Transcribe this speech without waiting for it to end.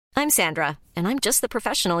I'm Sandra, and I'm just the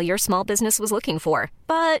professional your small business was looking for.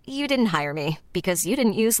 But you didn't hire me because you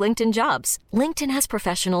didn't use LinkedIn Jobs. LinkedIn has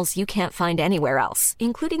professionals you can't find anywhere else,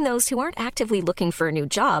 including those who aren't actively looking for a new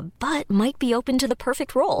job, but might be open to the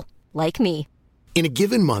perfect role, like me. In a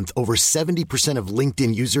given month, over 70% of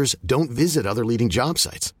LinkedIn users don't visit other leading job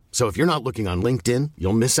sites. So if you're not looking on LinkedIn,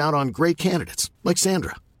 you'll miss out on great candidates like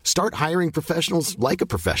Sandra. Start hiring professionals like a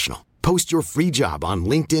professional. Post your free job on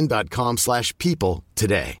linkedin.com/people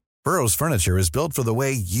today. Burrow's furniture is built for the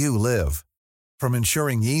way you live. From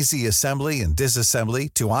ensuring easy assembly and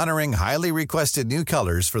disassembly to honoring highly requested new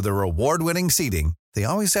colors for their award-winning seating, they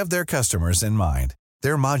always have their customers in mind.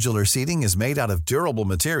 Their modular seating is made out of durable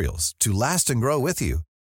materials to last and grow with you.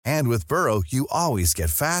 And with Burrow, you always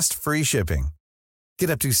get fast, free shipping.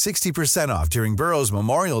 Get up to 60% off during Burrow's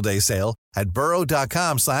Memorial Day sale at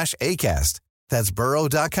burrow.com/ACAST. That's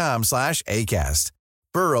burrow.com/ACAST.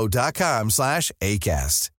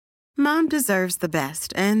 burrow.com/ACAST. Mom deserves the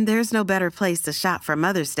best, and there's no better place to shop for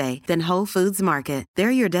Mother's Day than Whole Foods Market.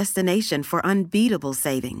 They're your destination for unbeatable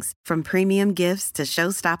savings, from premium gifts to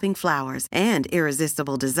show-stopping flowers and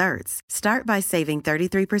irresistible desserts. Start by saving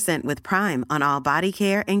 33% with Prime on all body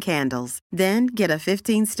care and candles. Then get a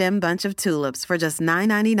 15-stem bunch of tulips for just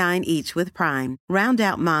 $9.99 each with Prime. Round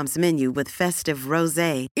out Mom's menu with festive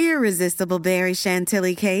rosé, irresistible berry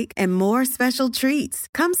chantilly cake, and more special treats.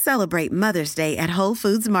 Come celebrate Mother's Day at Whole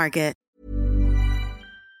Foods Market.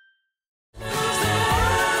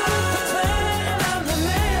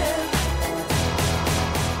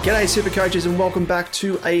 G'day SuperCoaches, and welcome back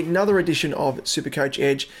to another edition of SuperCoach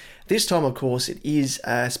Edge. This time, of course, it is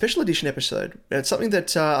a special edition episode. It's something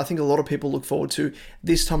that I think a lot of people look forward to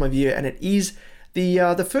this time of year, and it is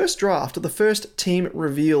the first draft, or the first team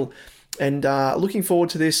reveal. And looking forward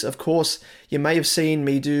to this. Of course, you may have seen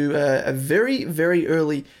me do a very, very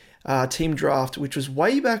early team draft, which was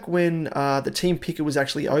way back when the team picker was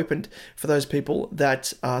actually opened for those people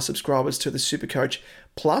that are subscribers to the SuperCoach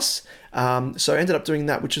Plus. So I ended up doing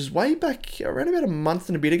that, which is way back around about a month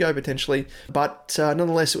and a bit ago, potentially. But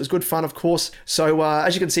nonetheless, it was good fun, of course. So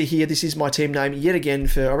as you can see here, this is my team name yet again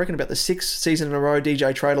for, I reckon, about the 6th season in a row,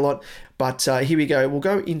 DJ Trade a lot. But here we go. We'll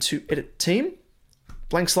go into edit team.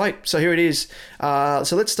 Blank slate. So here it is.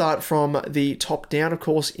 So let's start from the top down, of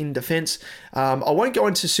course, in defense. I won't go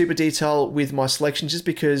into super detail with my selection just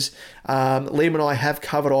because Liam and I have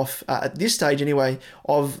covered off, at this stage anyway,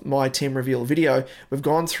 of my team reveal video. We've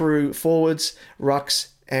gone through forwards, rucks,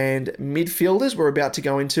 and midfielders we're about to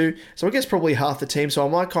go into. So I guess probably half the team. So I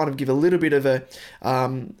might kind of give a little bit of a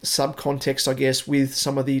sub-context, I guess, with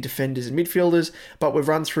some of the defenders and midfielders. But we've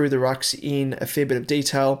run through the rucks in a fair bit of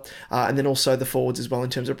detail. And then also the forwards as well in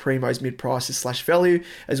terms of primos, mid-prices / value,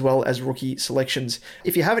 as well as rookie selections.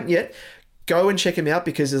 If you haven't yet, go and check them out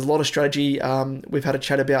because there's a lot of strategy we've had a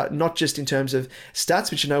chat about, not just in terms of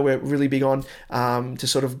stats, which we're really big on to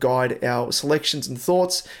sort of guide our selections and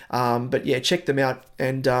thoughts. But yeah, check them out.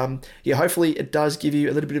 And hopefully it does give you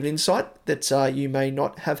a little bit of insight that you may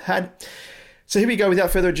not have had. So here we go,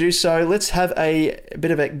 without further ado. So let's have a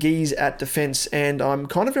bit of a geeze at defense. And I'm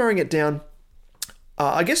kind of narrowing it down.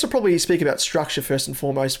 I guess I'll probably speak about structure first and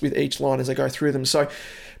foremost with each line as I go through them. So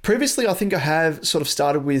previously, I think I have sort of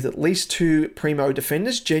started with at least 2 primo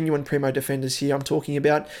defenders, genuine primo defenders here I'm talking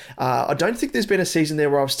about. I don't think there's been a season there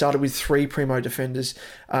where I've started with 3 primo defenders.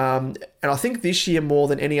 And I think this year more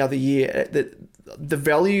than any other year, the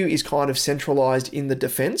value is kind of centralized in the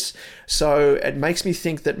defense. So it makes me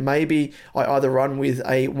think that maybe I either run with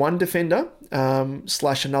a 1 defender /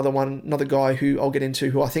 another guy who I'll get into,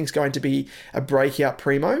 who I think is going to be a breakout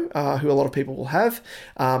primo, who a lot of people will have.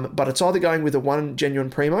 But it's either going with a 1 genuine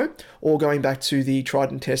primo or going back to the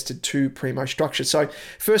tried and tested 2 primo structure. So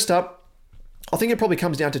first up, I think it probably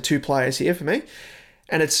comes down to 2 players here for me,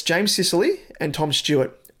 and it's James Sicily and Tom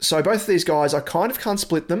Stewart. So both of these guys, I kind of can't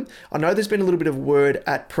split them. I know there's been a little bit of word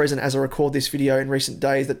at present as I record this video in recent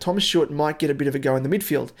days that Tom Stewart might get a bit of a go in the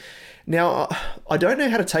midfield. Now, I don't know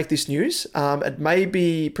how to take this news. It may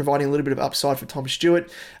be providing a little bit of upside for Tom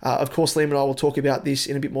Stewart. Of course, Liam and I will talk about this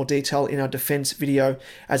in a bit more detail in our defense video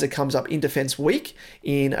as it comes up in Defense Week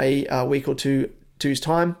in a week or two's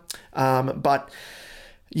time. But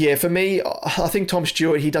yeah, for me, I think Tom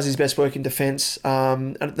Stewart, he does his best work in defence.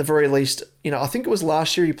 And at the very least, I think it was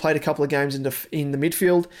last year he played a couple of games in the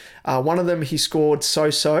midfield. One of them he scored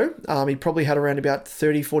so-so. He probably had around about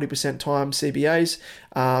 30-40% time CBAs.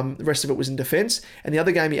 The rest of it was in defence. And the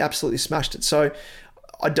other game he absolutely smashed it. So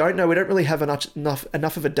I don't know. We don't really have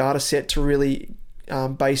enough of a data set to really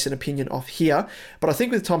base an opinion off here. But I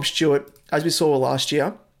think with Tom Stewart, as we saw last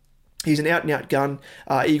year, He's an out-and-out gun.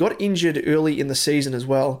 He got injured early in the season as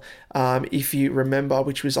well, if you remember,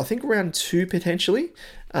 which was, I think, round 2 potentially.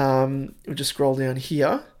 We'll just scroll down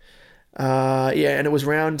here. And it was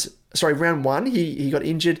round 1. He got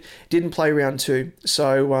injured, didn't play round 2.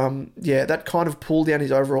 So, that kind of pulled down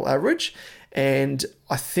his overall average. And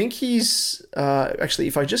I think he's, actually,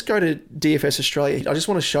 if I just go to DFS Australia, I just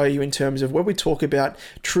want to show you in terms of when we talk about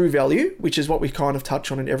true value, which is what we kind of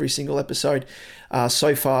touch on in every single episode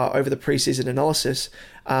so far over the preseason analysis.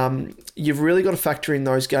 You've really got to factor in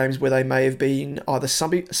those games where they may have been either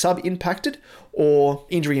sub-impacted or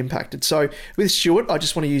injury impacted. So with Stewart, I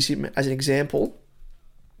just want to use him as an example.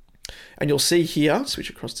 And you'll see here, switch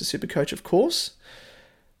across to SuperCoach, of course.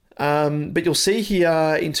 But you'll see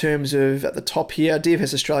here in terms of at the top here,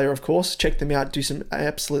 DFS Australia, of course, check them out, do some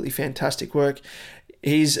absolutely fantastic work.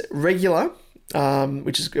 His regular,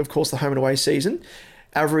 which is, of course, the home and away season,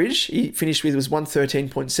 average he finished with was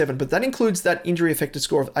 113.7, but that includes that injury affected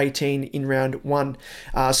score of 18 in round 1.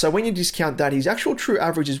 So when you discount that, his actual true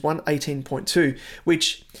average is 118.2,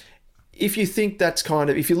 which, if you think that's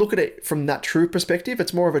if you look at it from that true perspective,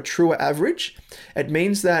 it's more of a truer average. It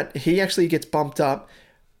means that he actually gets bumped up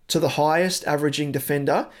to the highest averaging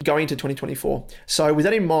defender going into 2024. So with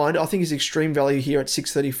that in mind, I think his extreme value here at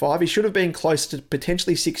 635. He should have been close to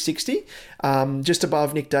potentially 660, just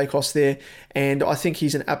above Nick Dacos there. And I think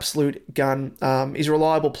he's an absolute gun. He's a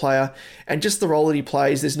reliable player. And just the role that he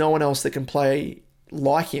plays, there's no one else that can play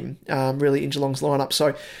like him, really, in Geelong's lineup.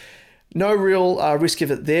 So no real risk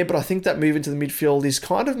of it there, but I think that move into the midfield is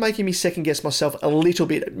kind of making me second guess myself a little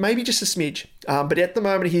bit, maybe just a smidge. But at the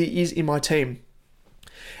moment, he is in my team.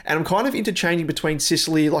 And I'm kind of interchanging between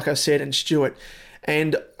Sicily, like I said, and Stewart.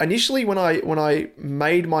 And initially, when I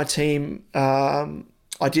made my team,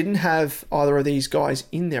 I didn't have either of these guys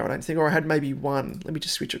in there, I don't think, or I had maybe one. Let me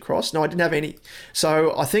just switch across. No, I didn't have any.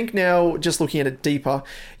 So I think now, just looking at it deeper,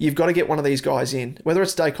 you've got to get one of these guys in. Whether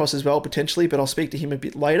it's Dacos as well, potentially, but I'll speak to him a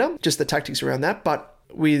bit later, just the tactics around that. But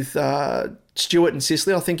with Stewart and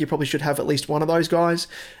Sicily, I think you probably should have at least one of those guys.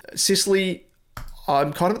 Sicily,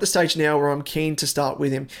 I'm kind of at the stage now where I'm keen to start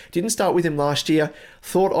with him. Didn't start with him last year.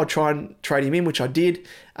 Thought I'd try and trade him in, which I did.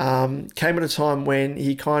 Came at a time when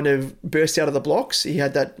he kind of burst out of the blocks. He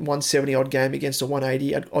had that 170 odd game against a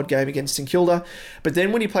 180 odd game against St Kilda. But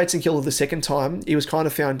then when he played St Kilda the second time, he was kind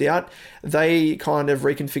of found out. They kind of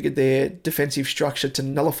reconfigured their defensive structure to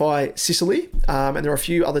nullify Sicily. And there are a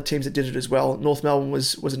few other teams that did it as well. North Melbourne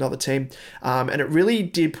was another team. And it really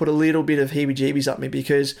did put a little bit of heebie-jeebies up me,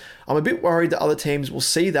 because I'm a bit worried that other teams will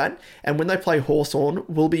see that. And when they play Hawthorn,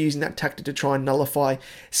 we'll be using that tactic to try and nullify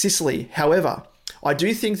Sicily. However, I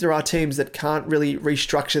do think there are teams that can't really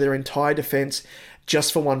restructure their entire defence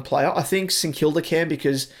just for one player. I think St Kilda can,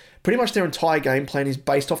 because pretty much their entire game plan is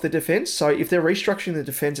based off the defence. So if they're restructuring the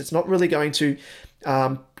defence, it's not really going to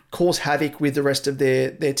cause havoc with the rest of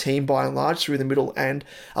their team by and large through the middle and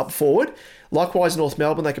up forward. Likewise, North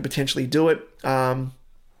Melbourne, they could potentially do it. And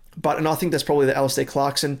I think that's probably the Alistair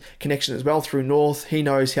Clarkson connection as well through North. He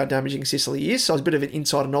knows how damaging Sicily is, so it's a bit of an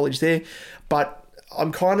insider knowledge there. But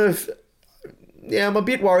I'm I'm a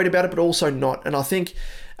bit worried about it, but also not. And I think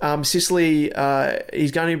Sicily,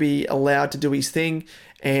 he's going to be allowed to do his thing.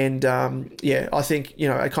 And I think,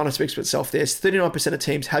 it kind of speaks for itself there. 39% of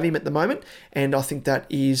teams have him at the moment, and I think that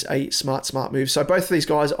is a smart move. So both of these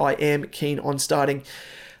guys I am keen on starting.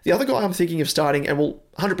 The other guy I'm thinking of starting, and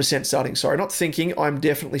 100% starting, not thinking, I'm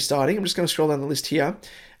definitely starting. I'm just going to scroll down the list here,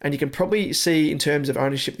 and you can probably see in terms of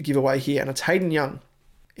ownership the giveaway here, and it's Hayden Young.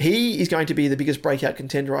 He is going to be the biggest breakout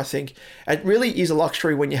contender, I think. It really is a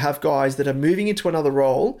luxury when you have guys that are moving into another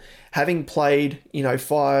role, having played,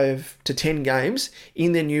 5 to 10 games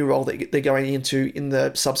in their new role that they're going into in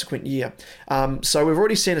the subsequent year. So we've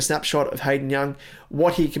already seen a snapshot of Hayden Young,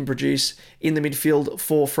 what he can produce in the midfield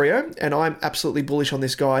for Freo, and I'm absolutely bullish on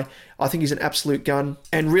this guy. I think he's an absolute gun.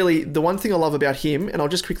 And really, the one thing I love about him, and I'll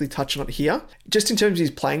just quickly touch on it here, just in terms of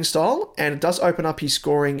his playing style, and it does open up his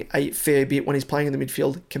scoring a fair bit when he's playing in the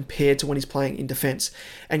midfield compared to when he's playing in defence.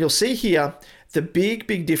 And you'll see here, the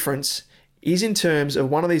big difference is in terms of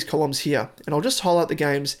one of these columns here. And I'll just highlight the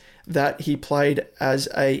games that he played as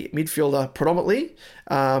a midfielder predominantly.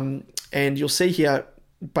 And you'll see here,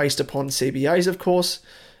 based upon CBAs, of course.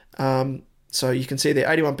 So you can see there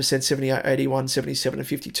 81%, 78, 81, 77, and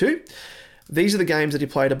 52. These are the games that he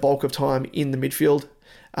played a bulk of time in the midfield.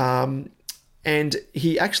 And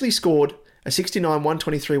he actually scored a 69,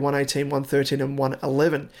 123, 118, 113, and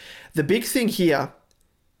 111. The big thing here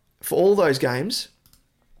for all those games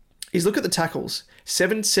is look at the tackles.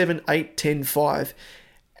 7, 7, 8, 10, 5.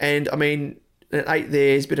 And I mean, An 8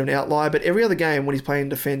 there is a bit of an outlier, but every other game when he's playing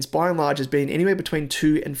defence, by and large, has been anywhere between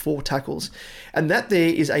 2 and 4 tackles. And that there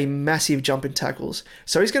is a massive jump in tackles.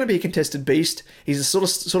 So he's going to be a contested beast. He's a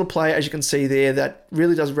sort of player, as you can see there, that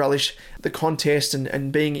really does relish the contest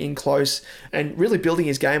and being in close and really building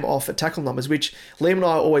his game off at tackle numbers, which Liam and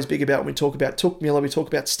I are always big about when we talk about Touk Miller, we talk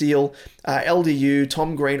about Steele, LDU,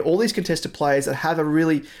 Tom Green, all these contested players that have a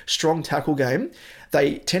really strong tackle game.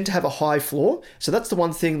 They tend to have a high floor. So that's the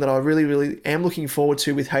one thing that I really, really am looking forward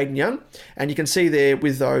to with Hayden Young. And you can see there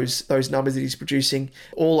with those numbers that he's producing,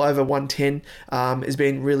 all over 110, has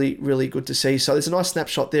been really, really good to see. So there's a nice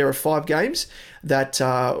snapshot there of 5 games that,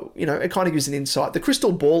 it kind of gives an insight, the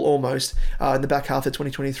crystal ball almost, in the back half of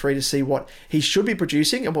 2023 to see what he should be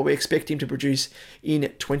producing and what we expect him to produce in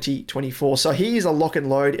 2024. So he is a lock and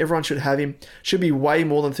load. Everyone should have him. Should be way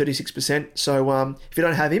more than 36%. So if you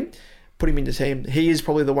don't have him, put him into team. He is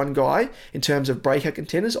probably the one guy in terms of breakout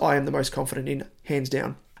contenders I am the most confident in, hands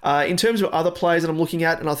down. In terms of other players that I'm looking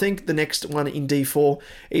at, and I think the next one in D4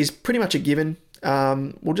 is pretty much a given.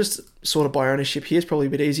 We'll just sort of buy ownership here. It's probably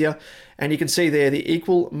a bit easier. And you can see there the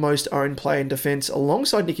equal most owned player in defence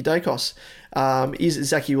alongside Nicky Dacos is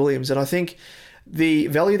Zachy Williams. And I think the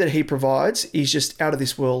value that he provides is just out of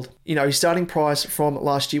this world. His starting price from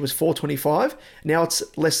last year was $425. Now it's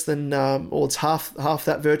less than, it's half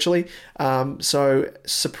that virtually. So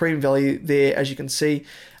supreme value there, as you can see.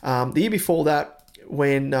 The year before that,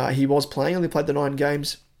 when he was playing, only played the 9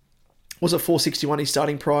 games, was at $461 his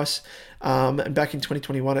starting price. And back in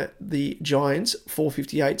 2021 at the Giants,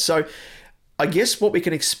 $458. So I guess what we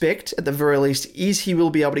can expect at the very least is he will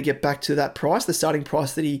be able to get back to that price, the starting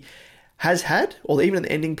price that he has had, or even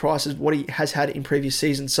the ending price is what he has had in previous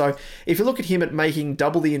seasons. So if you look at him at making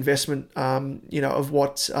double the investment, of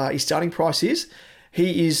what his starting price is,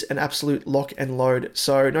 he is an absolute lock and load.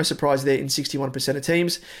 So no surprise there in 61% of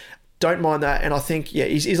teams. Don't mind that. And I think,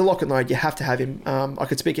 he's a lock and load. You have to have him. I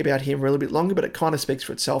could speak about him for a little bit longer, but it kind of speaks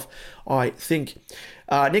for itself, I think.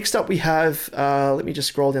 Next up we have, let me just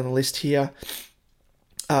scroll down the list here.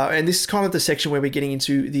 And this is kind of the section where we're getting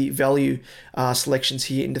into the value selections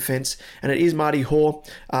here in defence. And it is Marty Hoare.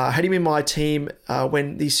 Had him in my team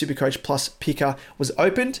when the SuperCoach Plus picker was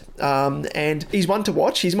opened. And he's one to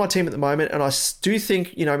watch. He's my team at the moment. And I do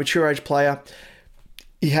think, mature age player.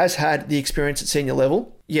 He has had the experience at senior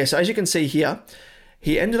level. Yeah, so as you can see here,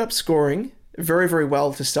 he ended up scoring very, very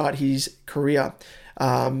well to start his career.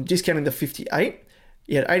 Discounting the 58.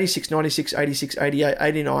 He had 86, 96, 86, 88,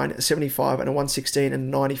 89, 75, and a 116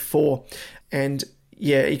 and 94. And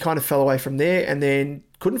he kind of fell away from there and then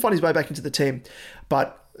couldn't find his way back into the team.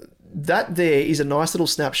 But that there is a nice little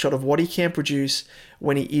snapshot of what he can produce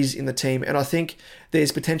when he is in the team. And I think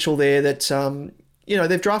there's potential there that,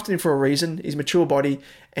 they've drafted him for a reason. He's a mature body,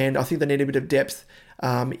 and I think they need a bit of depth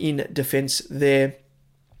in defence there.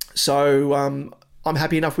 So, I'm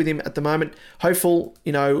happy enough with him at the moment. Hopeful,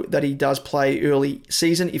 that he does play early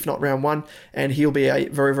season, if not round 1, and he'll be a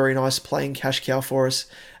very, very nice playing cash cow for us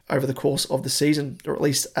over the course of the season, or at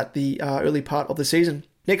least at the early part of the season.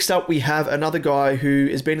 Next up, we have another guy who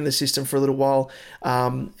has been in the system for a little while,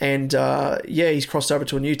 he's crossed over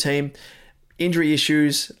to a new team. Injury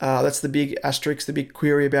issues, that's the big asterisk, the big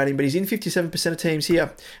query about him, but he's in 57% of teams here,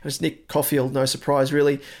 and it's Nick Caulfield, no surprise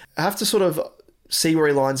really. I have to sort of see where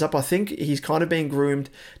he lines up. I think he's kind of being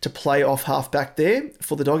groomed to play off half back there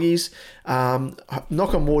for the Doggies.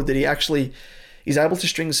 Knock on wood that he actually is able to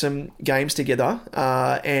string some games together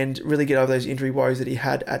and really get over those injury woes that he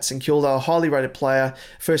had at St Kilda. A highly rated player,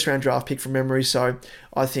 first round draft pick from memory, so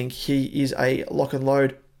I think he is a lock and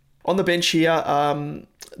load. On the bench here,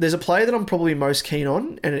 there's a player that I'm probably most keen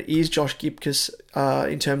on, and it is Josh Gibcus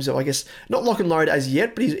in terms of, I guess, not lock and load as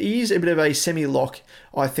yet, but he's a bit of a semi-lock,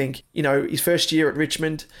 I think. His first year at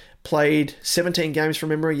Richmond, played 17 games from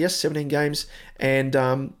memory. Yes, 17 games. And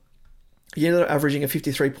he ended up averaging a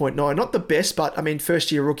 53.9. Not the best, but,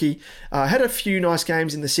 first year rookie. Had a few nice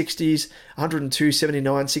games in the 60s, 102,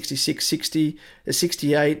 79, 66, 60,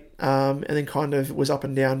 68, and then kind of was up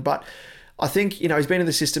and down. But I think, he's been in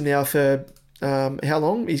the system now for how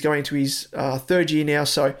long? He's going into his 3rd year now,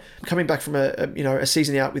 so coming back from a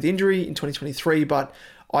season out with injury in 2023, but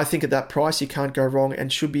I think at that price you can't go wrong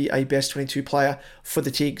and should be a best 22 player for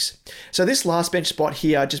the Tigs. So this last bench spot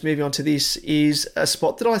here, just moving on to this, is a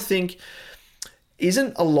spot that I think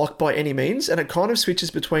isn't a lock by any means, and it kind of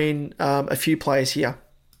switches between a few players here.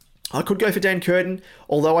 I could go for Dan Curtin,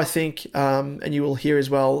 although I think, and you will hear as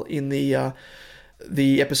well in the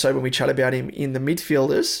episode when we chat about him in the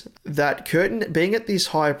midfielders, that Curtin being at this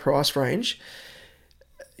higher price range,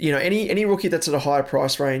 any rookie that's at a higher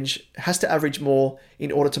price range has to average more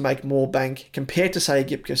in order to make more bank compared to, say, a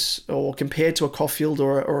Gipkus or compared to a Caulfield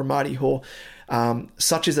or a Marty Hoare.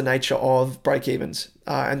 Such is the nature of break-evens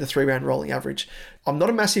and the 3-round rolling average. I'm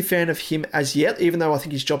not a massive fan of him as yet, even though I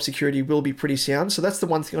think his job security will be pretty sound. So that's the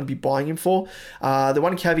one thing I'd be buying him for. The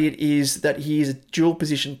one caveat is that he is a dual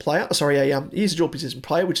position player. He is a dual position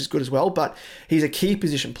player, which is good as well, but he's a key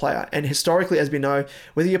position player. And historically, as we know,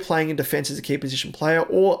 whether you're playing in defense as a key position player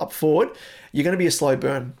or up forward, you're going to be a slow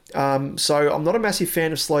burn. So I'm not a massive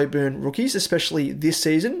fan of slow burn rookies, especially this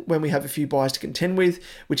season when we have a few buys to contend with,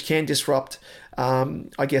 which can disrupt,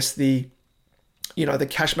 the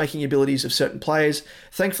cash-making abilities of certain players.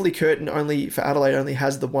 Thankfully, Curtin for Adelaide only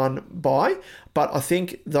has the one bye, but I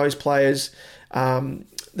think those players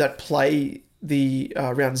that play the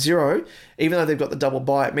round 0, even though they've got the double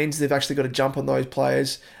bye, it means they've actually got to jump on those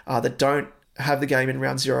players that don't have the game in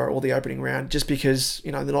round 0 or the opening round, just because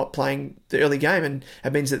they're not playing the early game, and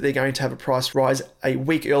it means that they're going to have a price rise a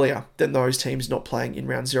week earlier than those teams not playing in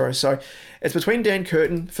round 0. So it's between Dan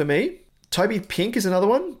Curtin for me. Toby Pink is another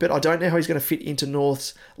one, but I don't know how he's going to fit into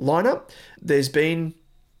North's lineup. There's been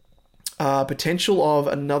potential of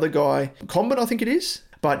another guy, Comben, I think it is.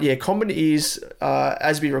 But yeah, Comben is,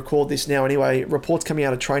 as we record this now anyway, reports coming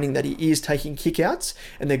out of training that he is taking kickouts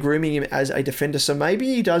and they're grooming him as a defender. So maybe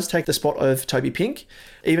he does take the spot of Toby Pink.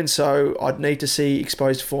 Even so, I'd need to see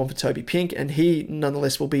exposed form for Toby Pink, and he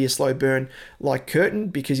nonetheless will be a slow burn like Curtin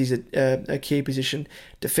because he's a key position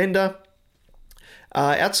defender.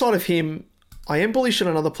 Outside of him, I am bullish on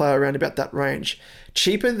another player around about that range.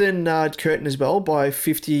 Cheaper than Curtin as well by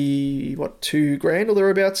 $2,000 or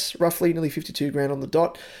thereabouts, roughly nearly $52,000 on the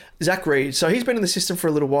dot. Zach Reed. So he's been in the system for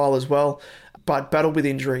a little while as well, but battled with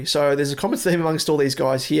injury. So there's a common theme amongst all these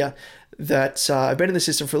guys here that have been in the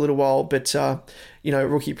system for a little while, but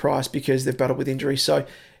rookie price because they've battled with injury. So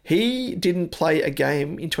he didn't play a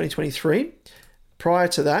game in 2023. Prior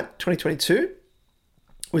to that, 2022,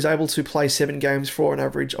 was able to play 7 games for an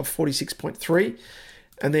average of 46.3.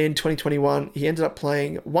 And then 2021, he ended up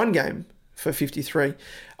playing 1 game for 53.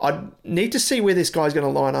 I need to see where this guy's going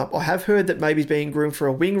to line up. I have heard that maybe he's being groomed for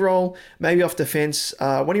a wing role, maybe off defense.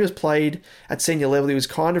 When he was played at senior level, he was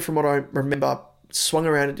kind of, from what I remember, swung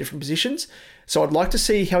around at different positions. So I'd like to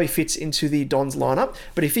see how he fits into the Dons lineup.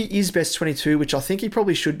 But if he is best 22, which I think he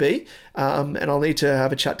probably should be, and I'll need to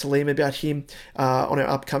have a chat to Liam about him on our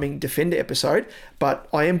upcoming Defender episode, but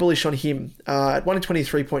I am bullish on him at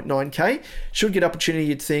 123.9k. Should get opportunity,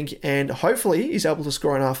 you'd think, and hopefully he's able to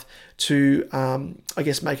score enough to,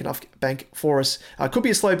 make enough bank for us. Could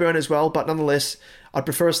be a slow burn as well, but nonetheless, I'd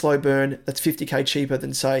prefer a slow burn that's 50k cheaper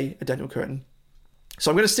than, say, a Daniel Curtin. So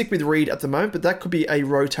I'm going to stick with Reed at the moment, but that could be a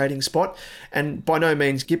rotating spot. And by no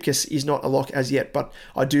means, Gipkus is not a lock as yet, but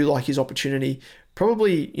I do like his opportunity,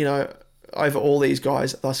 probably, over all these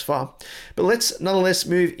guys thus far. But let's nonetheless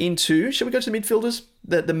move into, shall we go to the midfielders?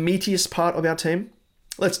 The meatiest part of our team?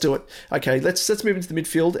 Let's do it. Okay, let's move into the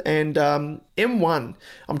midfield. And M1,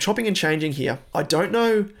 I'm chopping and changing here. I don't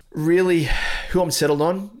know really who I'm settled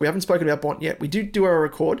on. We haven't spoken about Bont yet. We do our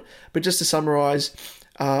record, but just to summarise,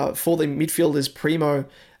 for the midfielders primo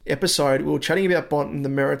episode, we were chatting about Bont and the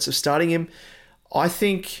merits of starting him. I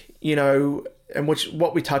think, and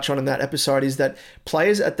what we touch on in that episode is that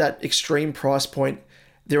players at that extreme price point,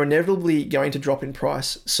 they're inevitably going to drop in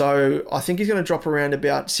price. So I think he's going to drop around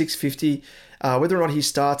about $650. Whether or not he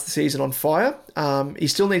starts the season on fire, he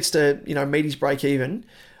still needs to, meet his break even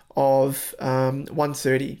of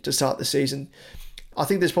 $130 to start the season. I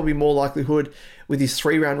think there's probably more likelihood with his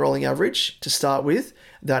 3-round rolling average to start with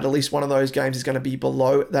that at least one of those games is going to be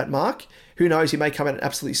below that mark. Who knows, he may come out and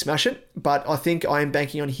absolutely smash it, but I think I am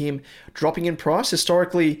banking on him dropping in price.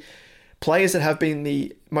 Historically, players that have been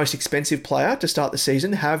the most expensive player to start the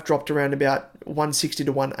season have dropped around about 160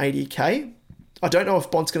 to 180k. I don't know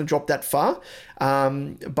if Bont's going to drop that far,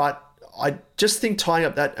 but I just think tying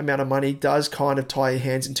up that amount of money does kind of tie your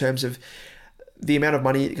hands in terms of the amount of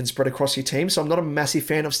money it can spread across your team. So I'm not a massive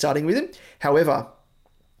fan of starting with him. However,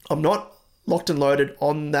 I'm not locked and loaded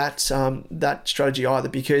on that strategy either,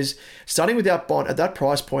 because starting without Bont at that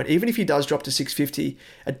price point, even if he does drop to $650,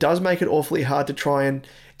 it does make it awfully hard to try and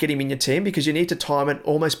get him in your team, because you need to time it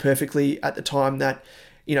almost perfectly at the time that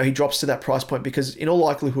he drops to that price point, because in all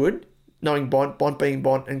likelihood, knowing Bont being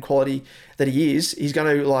Bont and quality that he is, he's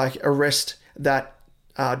going to arrest that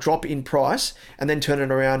drop in price and then turn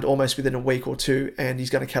it around almost within a week or two, and he's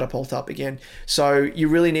going to catapult up again. So you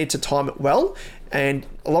really need to time it well, and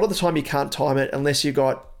a lot of the time you can't time it unless you've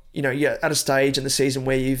got, you're at a stage in the season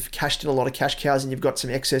where you've cashed in a lot of cash cows and you've got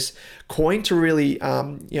some excess coin to really,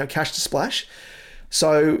 cash to splash.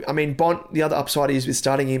 So, I mean, Bont, the other upside is with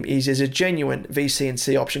starting him is a genuine VC and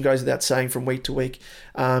C option, goes without saying, from week to week.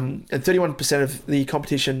 And 31% of the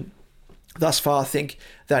competition thus far think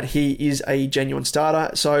that he is a genuine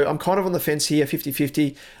starter. So I'm kind of on the fence here,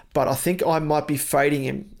 50-50, but I think I might be fading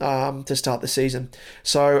him to start the season.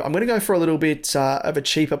 So I'm going to go for a little bit of a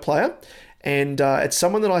cheaper player. And it's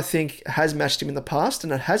someone that I think has matched him in the past,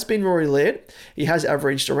 and it has been Rory Laird. He has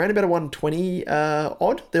averaged around about a 120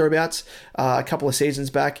 odd, thereabouts, a couple of seasons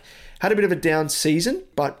back. Had a bit of a down season,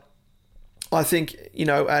 but I think,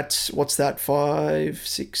 at, what's that, 5,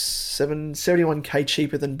 6, 7, 71k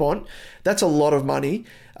cheaper than Bont. That's a lot of money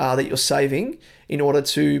that you're saving in order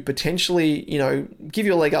to potentially, give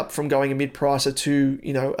you a leg up from going a mid-pricer to,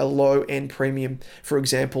 a low-end premium, for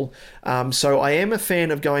example. So I am a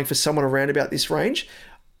fan of going for someone around about this range.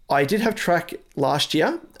 I did have Track last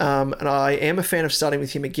year, and I am a fan of starting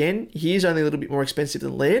with him again. He is only a little bit more expensive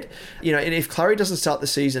than Laird. And if Clary doesn't start the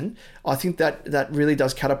season, I think that really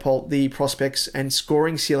does catapult the prospects and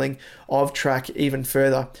scoring ceiling of Track even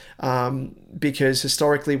further. Because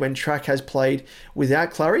historically, when Track has played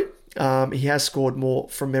without Clary, he has scored more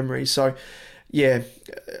from memory. So, yeah,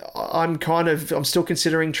 I'm still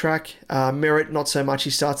considering Track. Merritt, not so much. He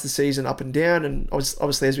starts the season up and down, and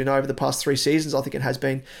obviously, as we know, over the past 3 seasons, I think it has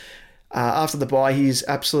been, after the bye, he's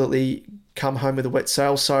absolutely come home with a wet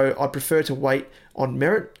sail, so I prefer to wait on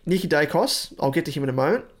Merritt. Nicky Dacos, I'll get to him in a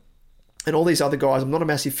moment, and all these other guys I'm not a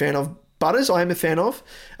massive fan of. Butters, I am a fan of,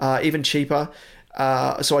 even cheaper,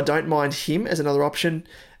 so I don't mind him as another option,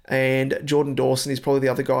 and Jordan Dawson is probably the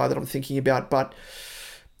other guy that I'm thinking about, but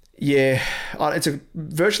yeah, it's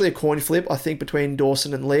virtually a coin flip, I think, between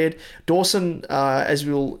Dawson and Laird. Dawson, as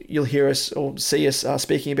you'll hear us or see us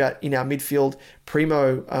speaking about in our midfield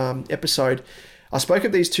primo episode, I spoke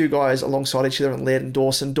of these two guys alongside each other, and Laird and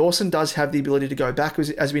Dawson. Dawson does have the ability to go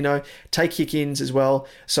backwards, as we know, take kick-ins as well,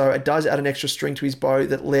 so it does add an extra string to his bow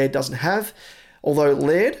that Laird doesn't have. Although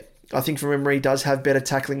Laird, I think from memory, does have better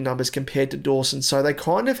tackling numbers compared to Dawson. So they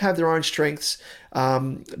kind of have their own strengths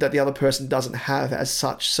that the other person doesn't have as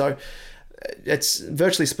such. So it's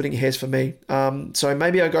virtually splitting hairs for me. So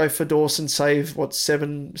maybe I go for Dawson, save,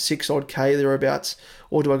 6 odd K thereabouts,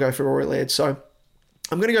 or do I go for Rory Laird? So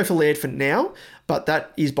I'm going to go for Laird for now, but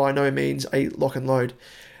that is by no means a lock and load.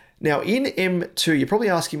 Now in M2, you're probably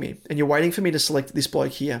asking me, and you're waiting for me to select this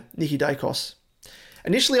bloke here, Nicky Dacos.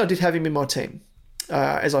 Initially, I did have him in my team.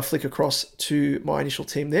 As I flick across to my initial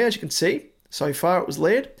team there, as you can see, so far it was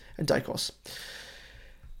Laird and Dacos.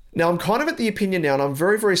 Now I'm kind of at the opinion now, and I'm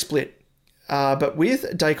very, very split, but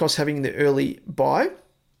with Dacos having the early bye,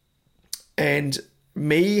 and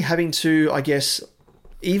me having to, I guess,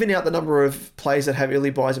 even out the number of players that have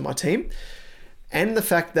early buys in my team, and the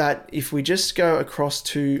fact that if we just go across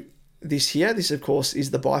to this here, this of course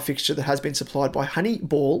is the bye fixture that has been supplied by Honey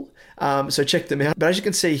Ball, so check them out. But as you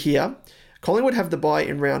can see here, Collingwood have the bye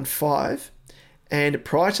in round 5, and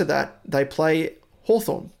prior to that, they play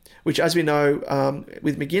Hawthorn, which, as we know,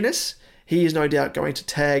 with McGuinness, he is no doubt going to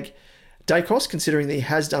tag Dacos, considering that he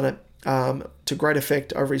has done it to great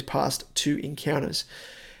effect over his past 2 encounters.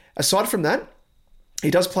 Aside from that, he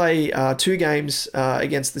does play 2 games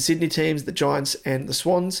against the Sydney teams, the Giants and the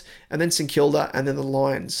Swans, and then St Kilda and then the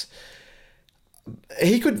Lions.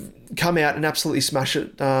 He could come out and absolutely smash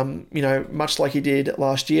it, much like he did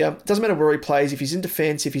last year. It doesn't matter where he plays, if he's in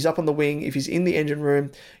defence, if he's up on the wing, if he's in the engine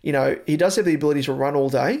room, he does have the ability to run all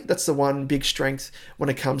day. That's the one big strength when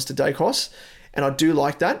it comes to Dacos, and I do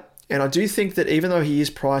like that. And I do think that even though he is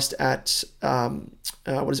priced at,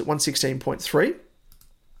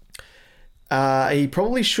 116.3, he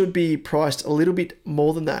probably should be priced a little bit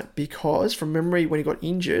more than that, because from memory, when he got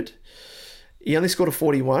injured, he only scored a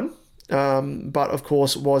 41. But of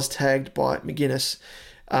course was tagged by McGuinness.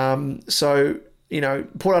 So,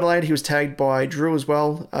 Port Adelaide, he was tagged by Drew as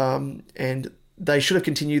well, and they should have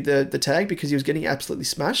continued the tag because he was getting absolutely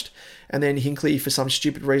smashed. And then Hinkley, for some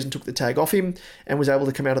stupid reason, took the tag off him and was able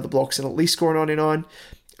to come out of the blocks and at least score a 99.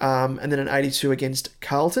 And then an 82 against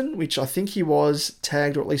Carlton, which I think he was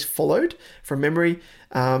tagged or at least followed from memory.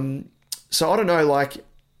 So I don't know,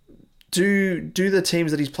 do the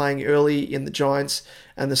teams that he's playing early in the Giants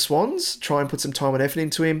and the Swans try and put some time and effort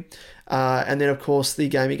into him. And then, of course, the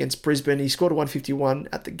game against Brisbane, he scored a 151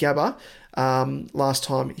 at the Gabba last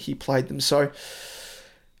time he played them. So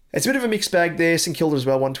it's a bit of a mixed bag there. St Kilda as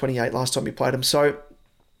well, 128 last time he played them. So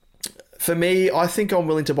for me, I think I'm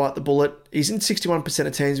willing to bite the bullet. He's in 61%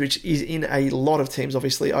 of teams, which is in a lot of teams,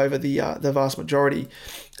 obviously, over the vast majority,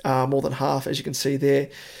 more than half, as you can see there.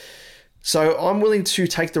 So I'm willing to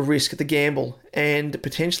take the risk, the gamble, and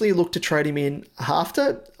potentially look to trade him in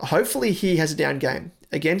after. Hopefully he has a down game.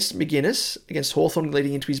 against McGuinness, against Hawthorn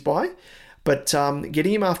leading into his bye. But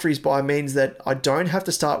getting him after his bye means that I don't have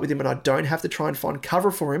to start with him and I don't have to try and find cover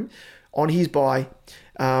for him on his bye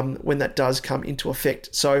when that does come into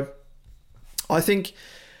effect. So I think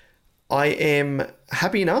I am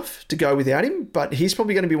happy enough to go without him, but he's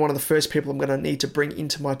probably going to be one of the first people I'm going to need to bring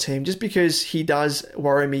into my team just because he does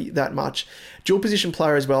worry me that much. Dual position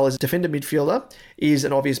player as well as defender midfielder is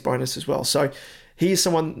an obvious bonus as well. So he is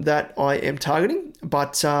someone that I am targeting.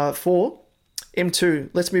 But for M2,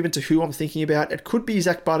 let's move into who I'm thinking about. It could be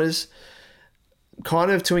Zach Butters,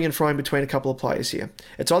 kind of toing and froing between a couple of players here.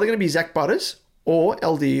 It's either going to be Zach Butters or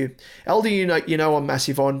LDU. LDU, you know I'm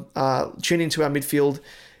massive on. Tune into our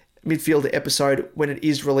midfielder episode when it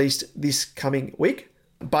is released this coming week.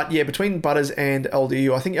 But yeah, between Butters and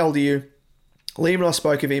LDU, I think LDU, Liam and I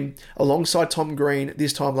spoke of him alongside Tom Green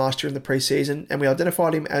this time last year in the preseason, and we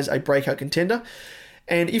identified him as a breakout contender.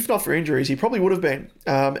 And if not for injuries, he probably would have been.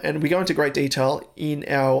 And we go into great detail in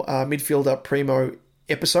our midfielder primo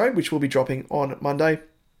episode, which will be dropping on Monday,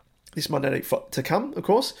 this Monday to come, of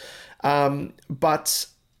course. But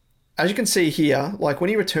as you can see here, like when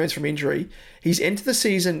he returns from injury, he's entered the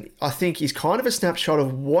season, I think he's kind of a snapshot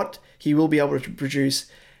of what he will be able to produce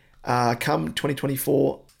come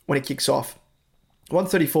 2024 when it kicks off.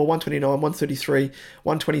 134, 129, 133,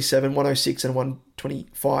 127, 106, and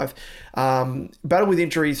 125. Battled with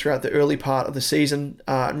injury throughout the early part of the season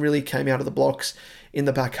and really came out of the blocks in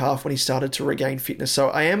the back half when he started to regain fitness. So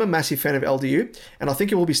I am a massive fan of LDU, and I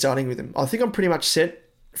think it will be starting with him. I think I'm pretty much set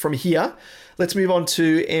from here. Let's move on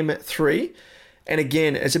to M3. And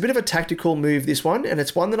again, it's a bit of a tactical move, this one, and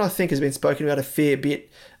it's one that I think has been spoken about a fair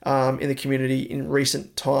bit in the community in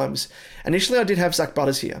recent times. Initially, I did have Zach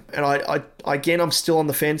Butters here, and I'm still on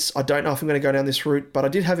the fence. I don't know if I'm going to go down this route, but I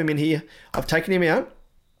did have him in here. I've taken him out,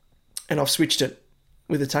 and I've switched it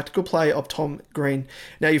with a tactical play of Tom Green.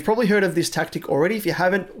 Now, you've probably heard of this tactic already. If you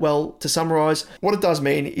haven't, well, to summarise, what it does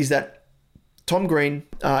mean is that Tom Green,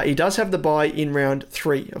 he does have the bye in round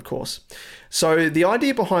 3, of course. So the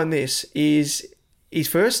idea behind this is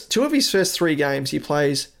two of his first 3 games, he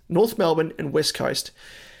plays North Melbourne and West Coast.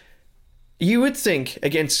 You would think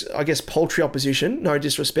against, I guess, paltry opposition, no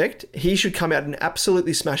disrespect, he should come out and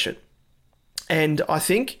absolutely smash it. And I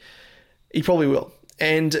think he probably will.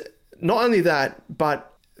 And not only that,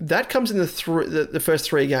 but that comes in the first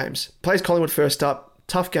 3 games. Plays Collingwood first up.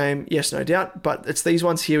 Tough game, yes, no doubt, but it's these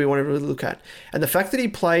ones here we want to really look at. And the fact that he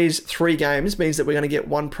plays 3 games means that we're going to get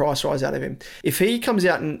 1 price rise out of him. If he comes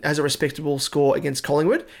out and has a respectable score against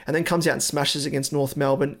Collingwood and then comes out and smashes against North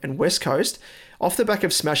Melbourne and West Coast, off the back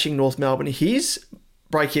of smashing North Melbourne, his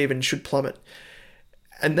break-even should plummet.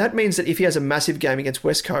 And that means that if he has a massive game against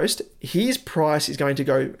West Coast, his price is going to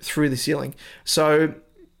go through the ceiling. So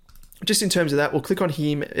just in terms of that, we'll click on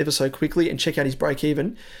him ever so quickly and check out his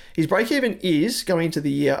break-even. His break-even is, going into the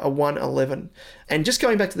year, a 111. And just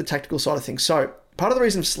going back to the tactical side of things. So part of the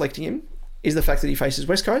reason for selecting him is the fact that he faces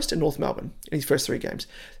West Coast and North Melbourne in his first 3 games.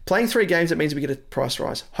 Playing 3 games, that means we get a price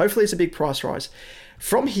rise. Hopefully it's a big price rise.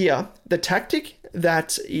 From here, the tactic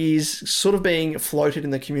that is sort of being floated in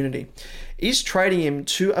the community is trading him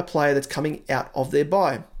to a player that's coming out of their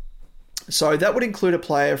bye. So that would include a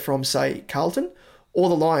player from, say, Carlton or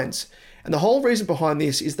the Lions. And the whole reason behind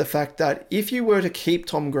this is the fact that if you were to keep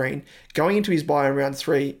Tom Green going into his bye in round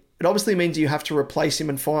 3, it obviously means you have to replace him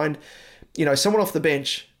and find, someone off the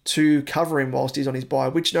bench to cover him whilst he's on his bye,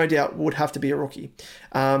 which no doubt would have to be a rookie.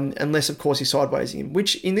 Unless, of course, he's sidewaysing him,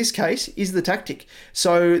 which in this case is the tactic.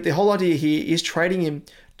 So the whole idea here is trading him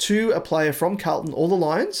to a player from Carlton or the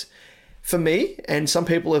Lions. For me, and some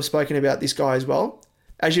people have spoken about this guy as well,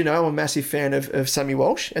 as you know, I'm a massive fan of Sammy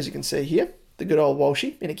Walsh, as you can see here. The good old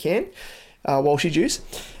Walshy in a can, Walshy juice.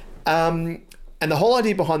 And the whole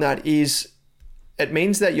idea behind that is it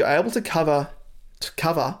means that you're able to cover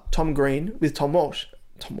Tom Green with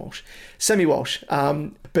Sammy Walsh.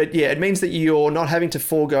 But yeah, it means that you're not having to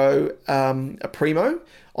forego a primo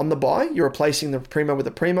on the bye. You're replacing the primo with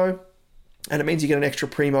a primo, and it means you get an extra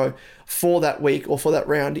primo for that week or for that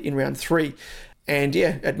round in round 3. And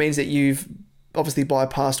yeah, it means that you've obviously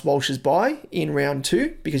bypassed Walsh's bye in round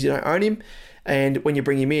 2 because you don't own him. And when you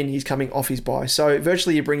bring him in, he's coming off his bye. So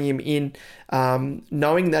virtually you're bringing him in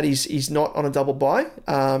knowing that he's not on a double bye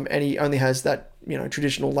and he only has that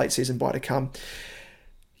traditional late season bye to come.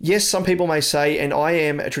 Yes, some people may say, and I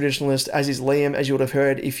am a traditionalist, as is Liam, as you would have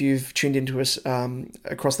heard if you've tuned into us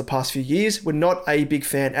across the past few years, we're not a big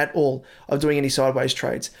fan at all of doing any sideways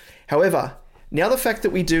trades. However, now the fact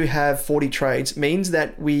that we do have 40 trades means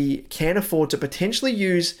that we can afford to potentially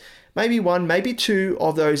use maybe 1, maybe 2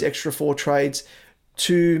 of those extra 4 trades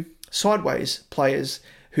to sideways players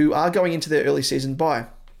who are going into their early season bye.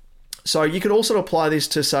 So you could also apply this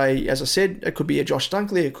to, say, as I said, it could be a Josh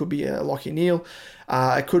Dunkley, it could be a Lachie Neale,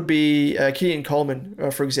 it could be Keaton Coleman,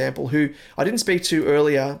 for example, who I didn't speak to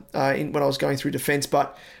earlier when I was going through defence,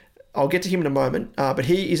 but I'll get to him in a moment. But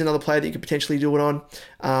he is another player that you could potentially do it on,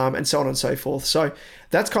 and so on and so forth. So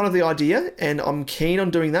that's kind of the idea, and I'm keen on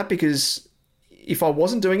doing that because if I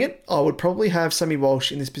wasn't doing it, I would probably have Sammy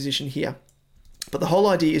Walsh in this position here. But the whole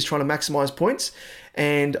idea is trying to maximize points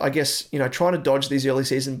and I guess, trying to dodge these early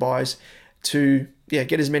season buys to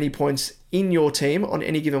get as many points in your team on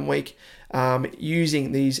any given week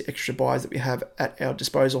using these extra buys that we have at our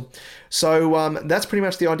disposal. So that's pretty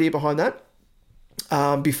much the idea behind that.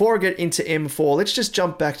 Before I get into M4, let's just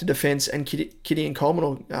jump back to defense and Kitty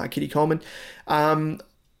Coleman.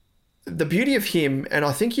 The beauty of him, and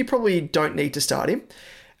I think you probably don't need to start him,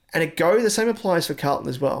 and the same applies for Carlton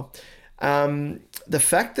as well. The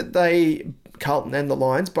fact that Carlton and the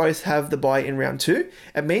Lions both have the bye in round 2,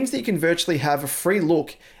 it means that you can virtually have a free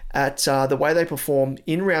look at the way they perform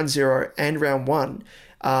in round 0 and round 1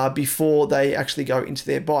 before they actually go into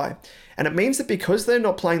their bye. And it means that because they're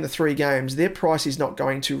not playing the 3 games, their price is not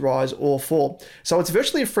going to rise or fall. So it's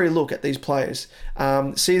virtually a free look at these players.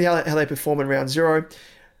 See how they perform in round 0.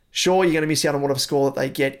 Sure, you're going to miss out on whatever score that they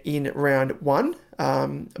get in round 1,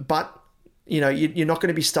 but you're not going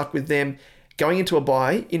to be stuck with them going into a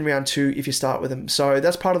bye in round 2 if you start with them. So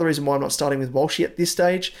that's part of the reason why I'm not starting with Walshy at this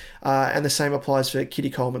stage, and the same applies for Kitty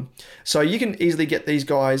Coleman. So you can easily get these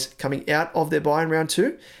guys coming out of their bye in round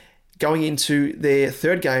 2, going into their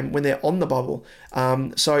 3rd game when they're on the bubble.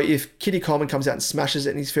 So if Kitty Coleman comes out and smashes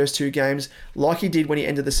it in his first 2 games, like he did when he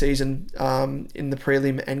ended the season in the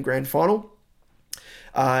prelim and grand final,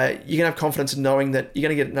 you can have confidence in knowing that you're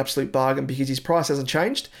going to get an absolute bargain because his price hasn't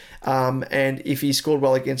changed. And if he scored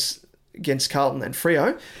well against Carlton and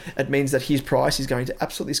Freo, it means that his price is going to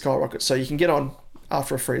absolutely skyrocket. So you can get on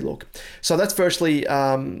after a free look. So that's virtually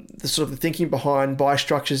the sort of the thinking behind buy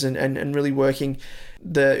structures and really working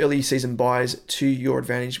the early season buys to your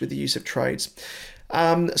advantage with the use of trades.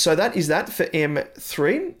 So that is that for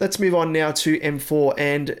M3. Let's move on now to M4,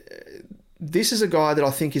 and this is a guy that I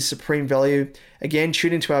think is supreme value. Again,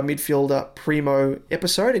 tune into our midfielder primo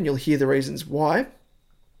episode and you'll hear the reasons why.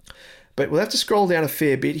 But we'll have to scroll down a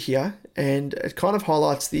fair bit here, and it kind of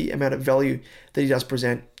highlights the amount of value that he does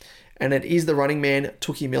present. And it is the running man,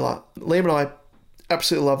 Tookie Miller. Liam and I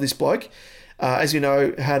absolutely love this bloke. As you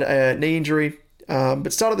know, had a knee injury,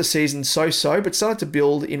 but started the season so-so, but started to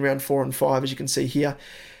build in round 4 and 5, as you can see here.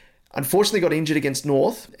 Unfortunately got injured against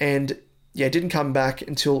North, and didn't come back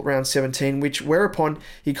until round 17, whereupon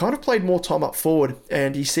he kind of played more time up forward,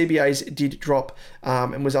 and his CBAs did drop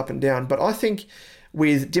and was up and down. But I think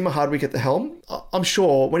with Dimmer Hardwick at the helm, I'm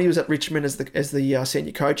sure when he was at Richmond as the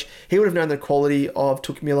senior coach, he would have known the quality of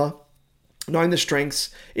Tookie Miller, knowing the strengths,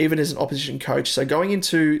 even as an opposition coach. So going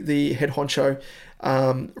into the head honcho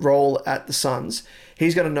role at the Suns,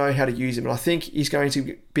 he's going to know how to use him. And I think he's going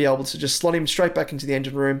to be able to just slot him straight back into the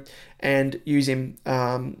engine room and use him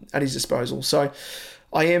at his disposal. So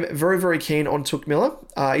I am very, very keen on Tookie Miller.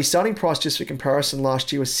 His starting price, just for comparison,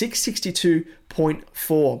 last year was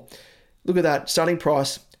 $662.4. Look at that, starting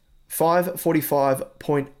price,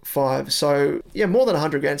 $545.5. So, more than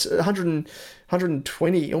 100 grand,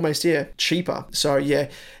 120, almost, cheaper. So,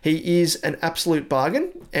 he is an absolute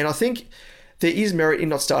bargain. And I think there is merit in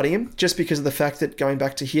not starting him just because of the fact that going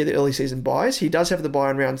back to here, the early season buys, he does have the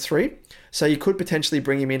buy in round 3. So you could potentially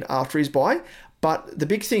bring him in after his buy. But the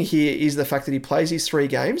big thing here is the fact that he plays his 3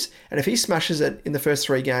 games. And if he smashes it in the first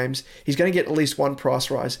 3 games, he's going to get at least 1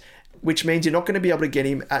 price rise, which means you're not going to be able to get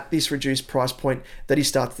him at this reduced price point that he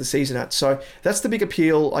starts the season at. So that's the big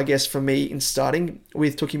appeal, I guess, for me in starting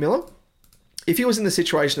with Tookie Miller. If he was in the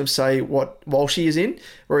situation of, say, what Walshy is in,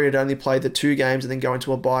 where he'd only play the 2 games and then go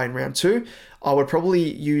into a bye in round 2, I would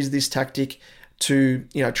probably use this tactic to,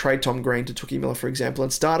 trade Tom Green to Tookie Miller, for example,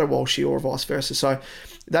 and start a Walshy or vice versa. So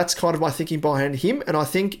that's kind of my thinking behind him, and I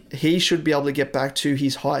think he should be able to get back to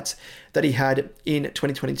his heights that he had in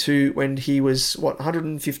 2022 when he was,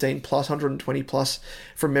 115 plus, 120 plus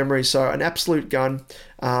from memory. So an absolute gun,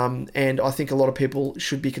 and I think a lot of people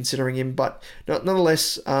should be considering him. But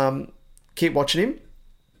nonetheless, keep watching him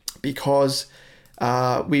because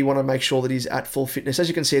we want to make sure that he's at full fitness. As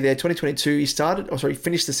you can see there, 2022, he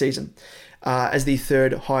finished the season as the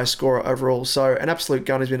 3rd highest scorer overall. So an absolute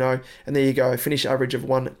gun, as we know. And there you go, finish average of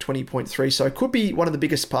 120.3. So it could be one of the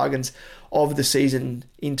biggest bargains of the season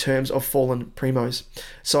in terms of fallen primos.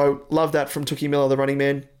 So love that from Tookie Miller, the running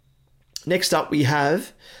man. Next up, we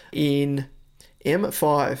have in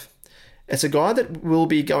M5. It's a guy that will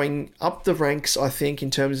be going up the ranks, I think, in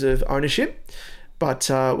terms of ownership. but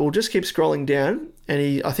we'll just keep scrolling down,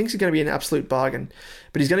 and I think he's going to be an absolute bargain.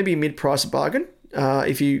 But he's going to be a mid-price bargain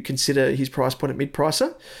if you consider his price point at mid-price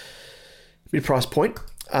point.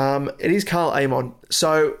 It is Karl Amon.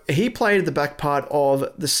 So he played the back part of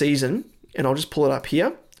the season, and I'll just pull it up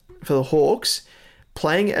here for the Hawks,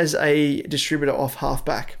 playing as a distributor off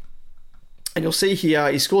halfback. And you'll see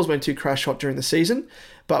here his scores went to crash hot during the season,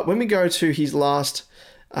 but when we go to his last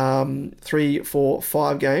 3, 4,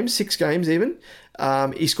 5 games, 6 games even,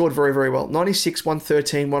 he scored very, very well. 96,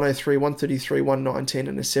 113, 103, 133, 119,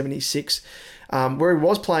 and a 76. Where he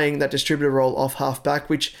was playing that distributor role off halfback,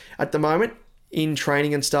 which at the moment in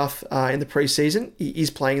training and stuff in the preseason, he is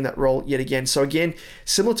playing in that role yet again. So again,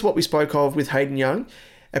 similar to what we spoke of with Hayden Young,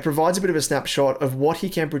 it provides a bit of a snapshot of what he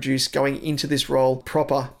can produce going into this role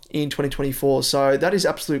proper in 2024. So that is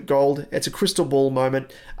absolute gold. It's a crystal ball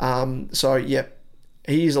moment. So yeah,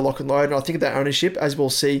 he is a lock and load. And I think that ownership, as we'll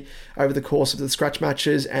see over the course of the scratch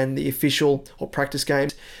matches and the official or practice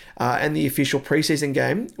games and the official preseason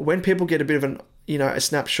game, when people get a bit of a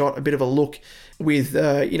snapshot, a bit of a look with,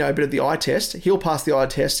 a bit of the eye test, he'll pass the eye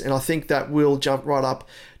test. And I think that will jump right up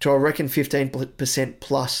to, I reckon, 15%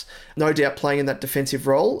 plus. No doubt playing in that defensive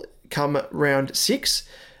role come round 6.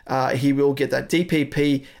 He will get that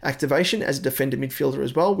DPP activation as a defender midfielder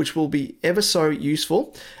as well, which will be ever so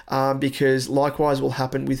useful because likewise will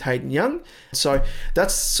happen with Hayden Young. So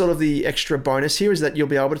that's sort of the extra bonus here, is that you'll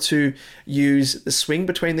be able to use the swing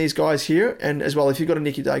between these guys here. And as well, if you've got a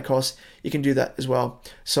Nicky Dacos, you can do that as well.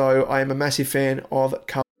 So I am a massive fan of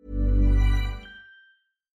Carl.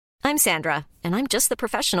 I'm Sandra, and I'm just the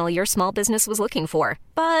professional your small business was looking for.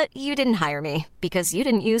 But you didn't hire me because you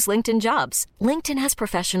didn't use LinkedIn Jobs. LinkedIn has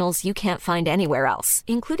professionals you can't find anywhere else,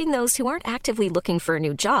 including those who aren't actively looking for a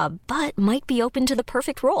new job, but might be open to the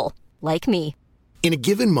perfect role, like me. In a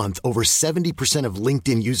given month, over 70% of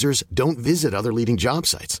LinkedIn users don't visit other leading job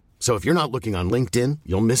sites. So if you're not looking on LinkedIn,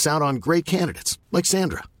 you'll miss out on great candidates like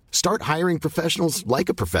Sandra. Start hiring professionals like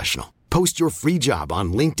a professional. Post your free job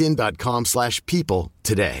on linkedin.com/people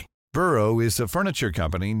today. Burrow is a furniture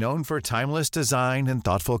company known for timeless design and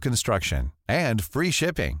thoughtful construction and free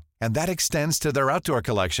shipping, and that extends to their outdoor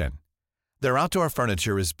collection. Their outdoor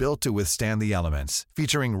furniture is built to withstand the elements,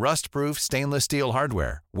 featuring rust-proof stainless steel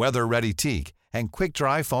hardware, weather-ready teak, and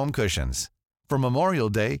quick-dry foam cushions. For Memorial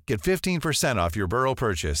Day, get 15% off your Burrow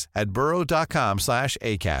purchase at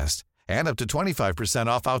burrow.com/acast, and up to 25%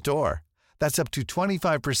 off outdoor. That's up to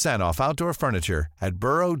 25% off outdoor furniture at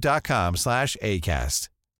burrow.com/acast.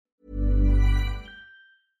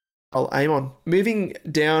 I'll aim on. Moving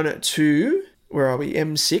down to, where are we,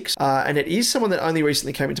 M6, and it is someone that only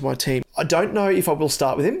recently came into my team. I don't know if I will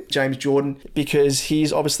start with him, James Jordan, because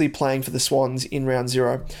he's obviously playing for the Swans in round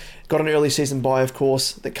 0. Got an early season bye, of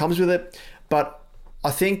course, that comes with it, but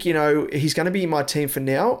I think, he's going to be in my team for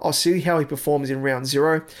now. I'll see how he performs in round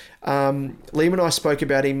 0. Liam and I spoke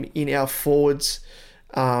about him in our forwards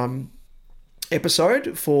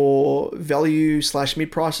episode for value / mid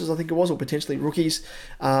prices, I think it was, or potentially rookies.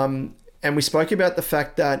 And we spoke about the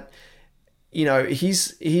fact that,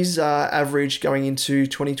 his average going into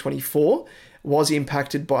 2024 was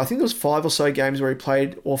impacted by, I think there was 5 or so games where he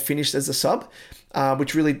played or finished as a sub,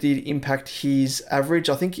 which really did impact his average.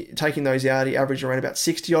 I think taking those out, he averaged around about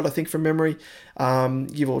 60 odd, I think, from memory,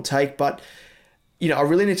 give or take. But I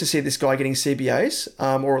really need to see this guy getting CBAs,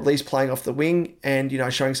 or at least playing off the wing and,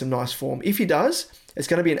 showing some nice form. If he does, it's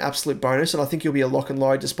going to be an absolute bonus, and I think he'll be a lock and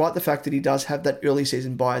load, despite the fact that he does have that early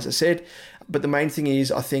season bye, as I said. But the main thing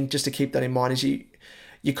is, I think, just to keep that in mind, is you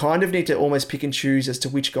kind of need to almost pick and choose as to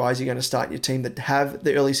which guys you're going to start in your team that have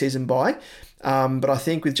the early season bye. But I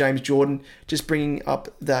think with James Jordan, just bringing up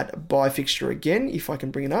that bye fixture again, if I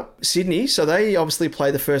can bring it up, Sydney, so they obviously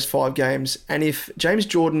play the first 5 games. And if James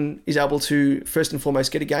Jordan is able to, first and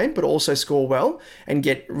foremost, get a game, but also score well and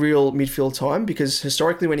get real midfield time, because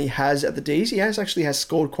historically when he has at the Ds, he actually has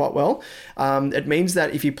scored quite well. It means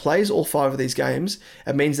that if he plays all 5 of these games,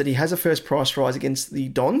 it means that he has a first price rise against the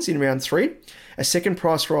Dons in round 3, a second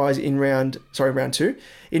price rise in round 2.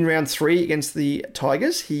 In round 3 against the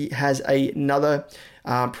Tigers, he has another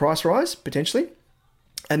price rise, potentially.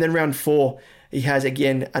 And then round 4, he has,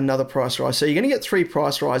 again, another price rise. So you're going to get 3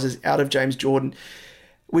 price rises out of James Jordan,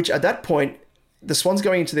 which at that point, the Swans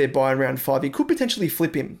going into their bye in round 5, you could potentially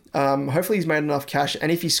flip him. Hopefully he's made enough cash.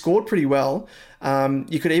 And if he scored pretty well,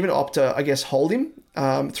 you could even opt to, hold him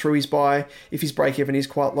through his bye if his break-even is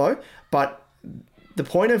quite low. But the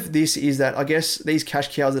point of this is that, these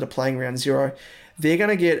cash cows that are playing round 0, they're going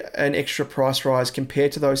to get an extra price rise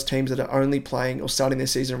compared to those teams that are only playing or starting their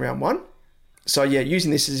season round 1. So yeah,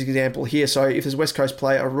 using this as an example here. So if there's a West Coast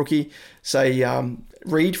player, a rookie, say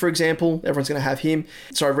Reed, for example, everyone's going to have him.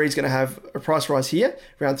 So Reed's going to have a price rise here,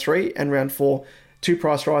 round 3 and round 4, 2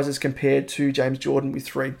 price rises compared to James Jordan with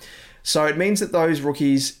 3. So it means that those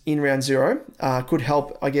rookies in round 0 could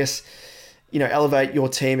help, I guess, elevate your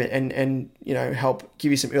team and help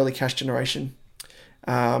give you some early cash generation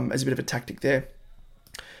as a bit of a tactic there.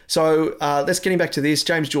 So let's getting back to this.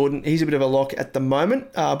 James Jordan, he's a bit of a lock at the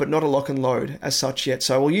moment, but not a lock and load as such yet.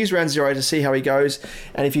 So we'll use round 0 to see how he goes.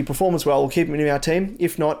 And if he performs well, we'll keep him in our team.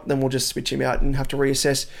 If not, then we'll just switch him out and have to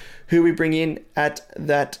reassess who we bring in at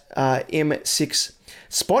that M6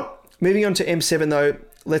 spot. Moving on to M7 though,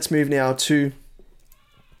 let's move now to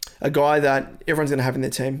a guy that everyone's going to have in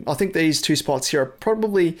their team. I think these 2 spots here are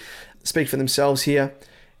probably speak for themselves here.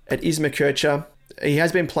 It is McKercher. He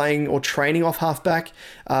has been playing or training off halfback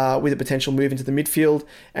with a potential move into the midfield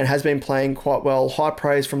and has been playing quite well. High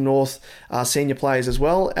praise from North senior players as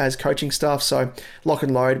well as coaching staff. So lock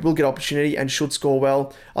and load, will get opportunity and should score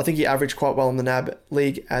well. I think he averaged quite well in the NAB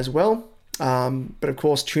league as well. But of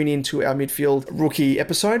course, tune in to our midfield rookie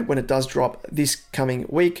episode when it does drop this coming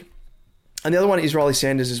week. And the other one is Riley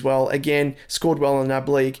Sanders as well. Again, scored well in the NAB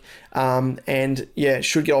League. And yeah,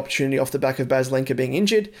 should get opportunity off the back of Baz Lenker being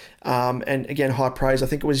injured. And again, high praise. I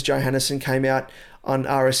think it was Joe Hannison came out on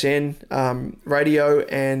RSN radio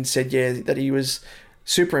and said, yeah, that he was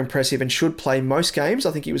super impressive and should play most games.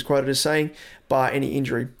 I think he was quoted as saying, bar any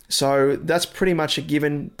injury. So that's pretty much a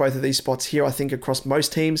given, both of these spots here, I think, across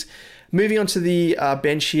most teams. Moving on to the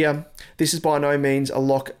bench here. This is by no means a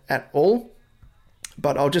lock at all.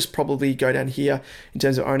 But I'll just probably go down here in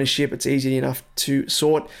terms of ownership. It's easy enough to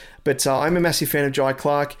sort. But I'm a massive fan of Jai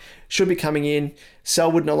Clark. Should be coming in.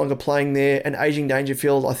 Selwood no longer playing there. And aging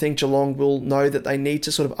Dangerfield, I think Geelong will know that they need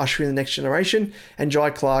to sort of usher in the next generation. And Jai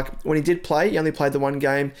Clark, when he did play, he only played the 1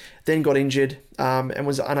 game, then got injured and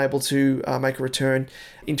was unable to make a return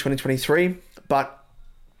in 2023. But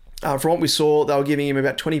from what we saw, they were giving him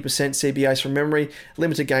about 20% CBAs from memory,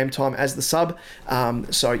 limited game time as the sub.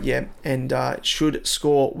 So yeah, and should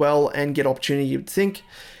score well and get opportunity, you'd think.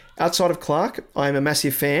 Outside of Clark, I am a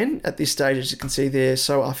massive fan at this stage, as you can see there.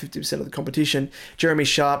 So are 50% of the competition. Jeremy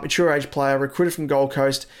Sharp, mature age player, recruited from Gold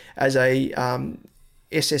Coast as a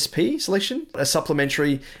SSP selection, a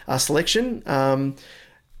supplementary selection.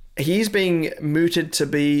 He's being mooted to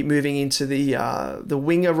be moving into the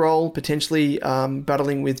winger role, potentially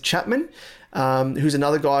battling with Chapman, who's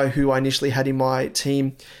another guy who I initially had in my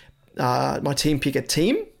team picker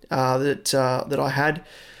team that I had.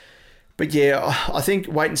 But yeah, I think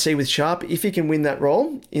wait and see with Sharp if he can win that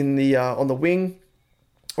role in the on the wing,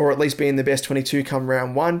 or at least be in the best 22 come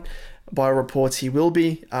round 1. By reports, he will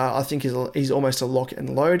be. I think he's almost a lock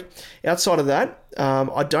and load. Outside of that,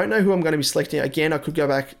 I don't know who I'm going to be selecting. Again, I could go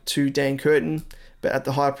back to Dan Curtin, but at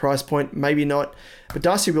the higher price point, maybe not. But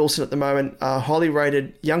Darcy Wilson at the moment, a highly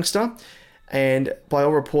rated youngster, and by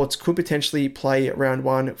all reports, could potentially play round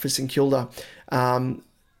 1 for St Kilda.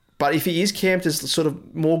 But if he is camped as sort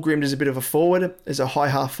of more groomed as a bit of a forward, as a high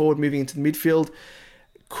half forward moving into the midfield,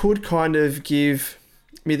 could kind of give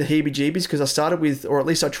me the heebie-jeebies, because I started with, or at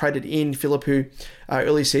least I traded in Philippou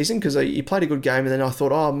early season because he played a good game, and then I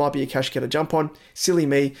thought, it might be a cash cow to jump on. Silly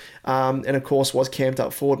me. And of course was camped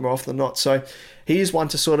up forward more often than not. So he is one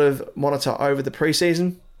to sort of monitor over the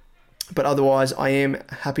preseason, but otherwise I am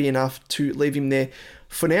happy enough to leave him there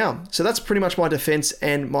for now. So that's pretty much my defense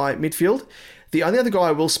and my midfield. The only other guy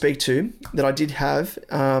I will speak to that I did have,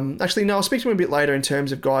 I'll speak to him a bit later in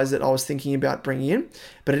terms of guys that I was thinking about bringing in,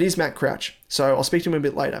 but it is Matt Crouch. So I'll speak to him a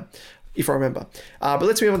bit later, if I remember. But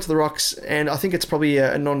let's move on to the rucks, and I think it's probably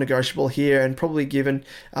a non-negotiable here, and probably given,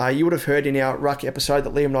 you would have heard in our ruck episode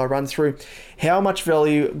that Liam and I run through how much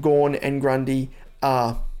value Gawn and Grundy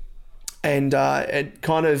are. And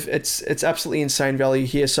it's absolutely insane value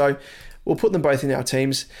here. So we'll put them both in our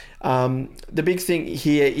teams. The big thing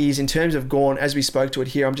here is in terms of Gawn, as we spoke to it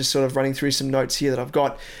here, I'm just sort of running through some notes here that I've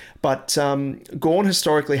got. But Gawn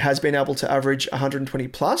historically has been able to average 120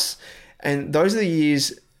 plus. And those are the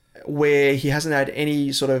years where he hasn't had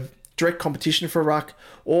any sort of direct competition for ruck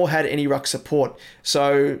or had any ruck support.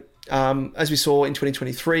 So as we saw in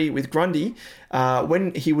 2023 with Grundy,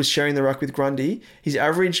 when he was sharing the ruck with Grundy, his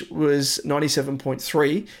average was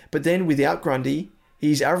 97.3. But then without Grundy,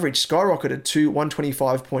 his average skyrocketed to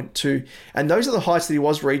 125.2. And those are the heights that he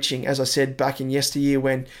was reaching, as I said, back in yesteryear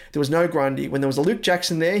when there was no Grundy. When there was a Luke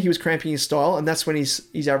Jackson there, he was cramping his style, and that's when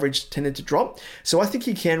his average tended to drop. So I think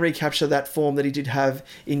he can recapture that form that he did have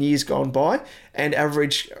in years gone by and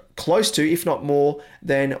average close to, if not more,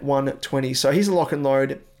 than 120. So he's a lock and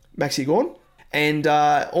load, Maxi Gawn. And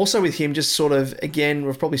also with him, just sort of, again,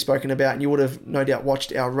 we've probably spoken about, and you would have no doubt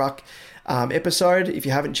watched our ruck episode. If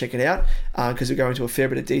you haven't, check it out, because we go into a fair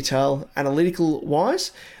bit of detail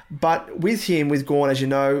analytical-wise. But with him, with Gawn, as you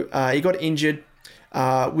know, he got injured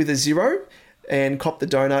with a 0 and copped the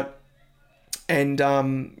donut. And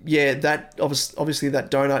that obviously that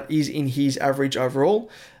donut is in his average overall.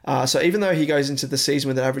 So even though he goes into the season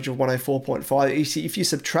with an average of 104.5, if you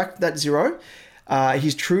subtract that 0,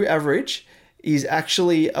 his true average is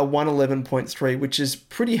actually a 111.3, which is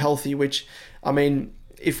pretty healthy, which, I mean,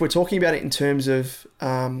 if we're talking about it in terms of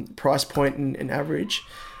price point and average,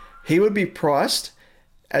 he would be priced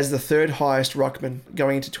as the third highest ruckman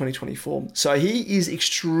going into 2024. So he is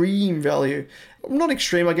extreme value. Not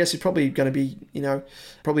extreme, I guess. He's probably going to be,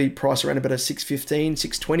 probably priced around about a 615,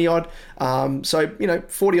 620 odd. So,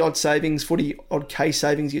 40 odd savings, 40 odd K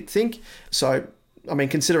savings, you'd think. So, I mean,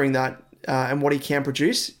 considering that and what he can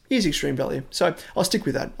produce, he's extreme value. So I'll stick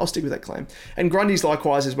with that. I'll stick with that claim. And Grundy's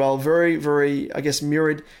likewise as well. Very, very, I guess,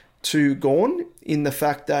 mirrored to Gawn in the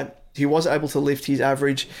fact that he was able to lift his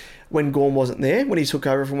average when Gawn wasn't there, when he took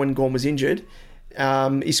over from when Gawn was injured.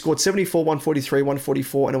 He scored 74, 143,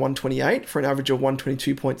 144, and a 128 for an average of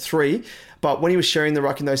 122.3. But when he was sharing the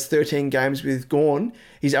ruck in those 13 games with Gawn,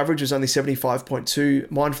 his average was only 75.2.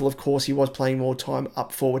 Mindful, of course, he was playing more time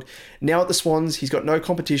up forward. Now at the Swans, he's got no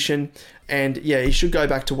competition. And yeah, he should go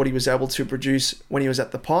back to what he was able to produce when he was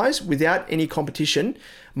at the Pies without any competition,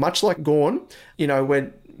 much like Gawn.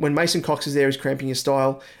 When Mason Cox was there, he was cramping his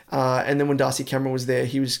style. And then when Darcy Cameron was there,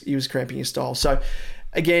 he was cramping his style. So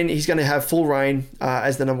again, he's going to have full reign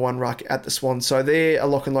as the number one ruck at the Swans. So they're a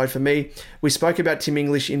lock and load for me. We spoke about Tim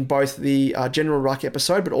English in both the general ruck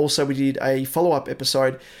episode, but also we did a follow-up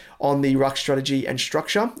episode on the ruck strategy and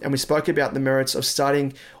structure. And we spoke about the merits of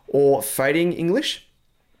starting or fading English.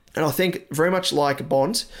 And I think very much like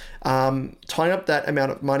Bond, tying up that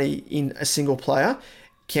amount of money in a single player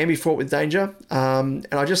can be fraught with danger. And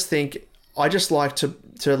I just like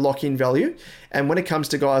to lock in value. And when it comes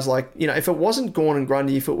to guys like, if it wasn't Gawn and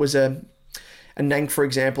Grundy, if it was a Nang, for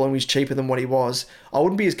example, and was cheaper than what he was, I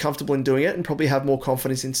wouldn't be as comfortable in doing it and probably have more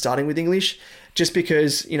confidence in starting with English, just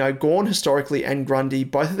because, Gawn historically and Grundy,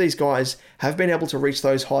 both of these guys have been able to reach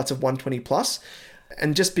those heights of 120 plus.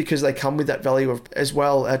 And just because they come with that value as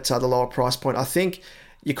well at the lower price point, I think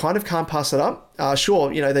you kind of can't pass it up.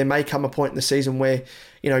 Sure, there may come a point in the season where,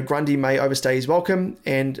 Grundy may overstay his welcome.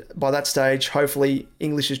 And by that stage, hopefully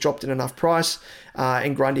English has dropped in enough price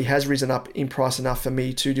and Grundy has risen up in price enough for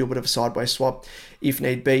me to do a bit of a sideways swap if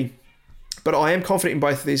need be. But I am confident in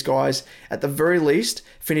both of these guys, at the very least,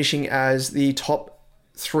 finishing as the top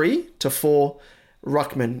 3 to 4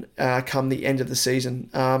 ruckman come the end of the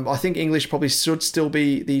season. I think English probably should still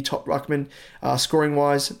be the top ruckman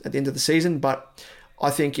scoring-wise at the end of the season, but I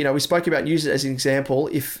think, we spoke about, use it as an example,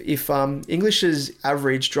 if English's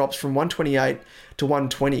average drops from 128 to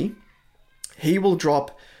 120, he will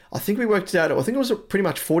drop, I think we worked it out, I think it was pretty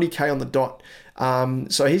much 40k on the dot.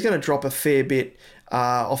 So he's going to drop a fair bit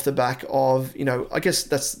off the back of, I guess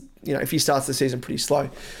that's, if he starts the season pretty slow.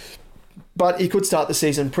 But he could start the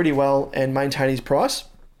season pretty well and maintain his price.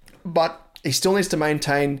 But he still needs to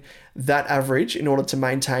maintain that average in order to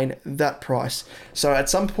maintain that price. So at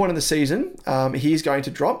some point in the season, he's going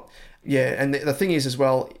to drop. Yeah, and the thing is as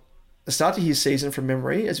well, the start of his season from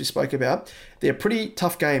memory, as we spoke about, they're pretty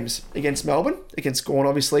tough games against Melbourne, against Gawn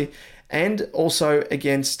obviously, and also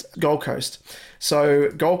against Gold Coast. So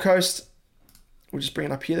Gold Coast, we'll just bring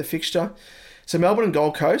it up here, the fixture. So Melbourne and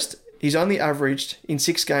Gold Coast, he's only averaged in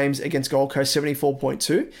 6 games against Gold Coast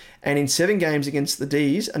 74.2, and in 7 games against the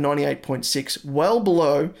D's a 98.6, well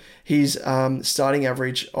below his starting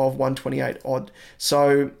average of 128 odd.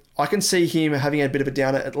 So I can see him having a bit of a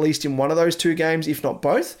downer at least in one of those 2 games, if not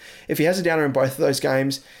both. If he has a downer in both of those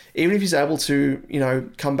games, even if he's able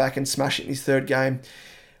to come back and smash it in his 3rd game,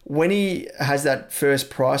 when he has that first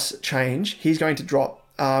price change, he's going to drop.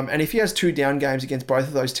 And if he has 2 down games against both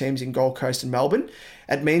of those teams in Gold Coast and Melbourne,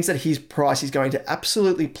 it means that his price is going to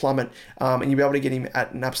absolutely plummet, and you'll be able to get him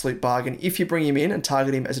at an absolute bargain if you bring him in and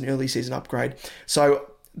target him as an early season upgrade.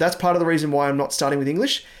 So that's part of the reason why I'm not starting with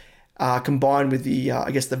English, combined with the,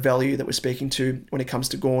 the value that we're speaking to when it comes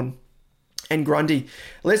to Gawn and Grundy.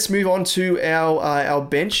 Let's move on to our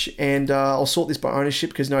bench, and I'll sort this by ownership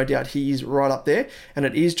because no doubt he's right up there, and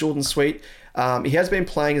it is Jordan Sweet. He has been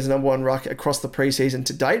playing as a number 1 ruck across the preseason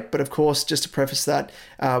to date, but of course, just to preface that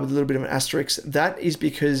with a little bit of an asterisk, that is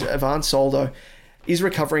because Ivan Soldo is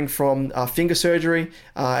recovering from finger surgery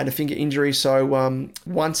and a finger injury. So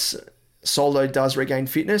once Soldo does regain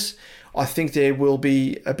fitness, I think there will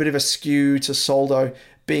be a bit of a skew to Soldo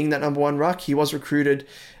being that number 1 ruck. He was recruited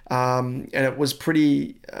And it was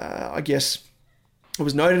pretty, I guess, it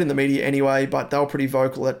was noted in the media anyway, but they were pretty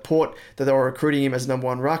vocal at Port that they were recruiting him as number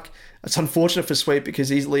one ruck. It's unfortunate for Sweet because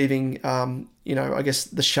he's leaving, I guess,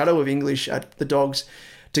 the shadow of English at the Dogs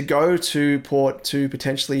to go to Port to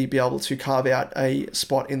potentially be able to carve out a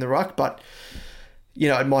spot in the ruck. But,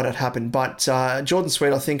 it might not happen. But Jordan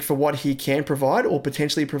Sweet, I think, for what he can provide or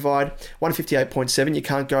potentially provide, 158.7, you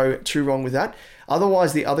can't go too wrong with that.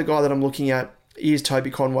 Otherwise, the other guy that I'm looking at is Toby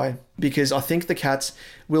Conway, because I think the Cats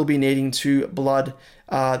will be needing to blood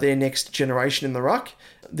their next generation in the ruck.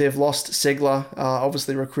 They've lost Segler,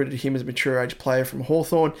 obviously recruited him as a mature age player from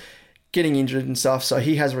Hawthorn, getting injured and stuff, so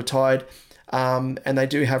he has retired. And they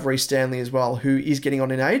do have Reece Stanley as well, who is getting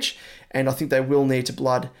on in age, and I think they will need to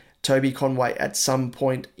blood Toby Conway at some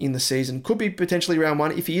point in the season. Could be potentially round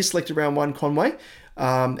one. If he is selected round one, Conway,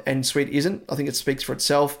 and Sweet isn't, I think it speaks for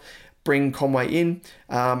itself. Bring Conway in,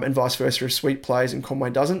 and vice versa. If Sweet plays and Conway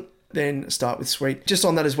doesn't, then start with Sweet. Just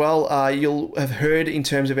on that as well, you'll have heard in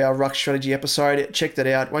terms of our ruck strategy episode. Check that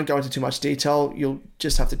out. Won't go into too much detail. You'll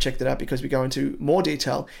just have to check that out because we go into more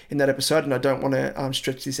detail in that episode, and I don't want to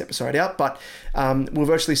stretch this episode out. But we're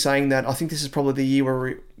virtually saying that I think this is probably the year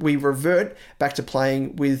where we revert back to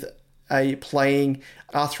playing with a playing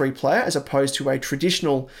R3 player as opposed to a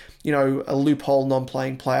traditional, a loophole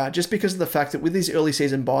non-playing player, just because of the fact that with these early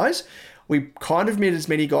season buys, we kind of need as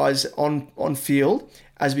many guys on field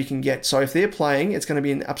as we can get. So if they're playing, it's going to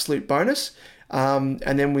be an absolute bonus. And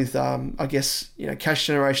then with, cash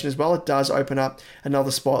generation as well, it does open up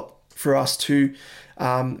another spot for us to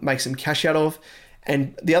make some cash out of.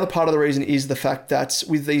 And the other part of the reason is the fact that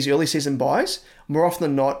with these early season buys, more often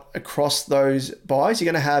than not, across those buys, you're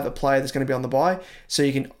going to have a player that's going to be on the buy. So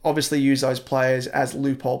you can obviously use those players as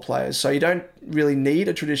loophole players. So you don't really need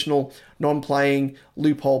a traditional non-playing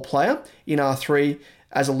loophole player in R3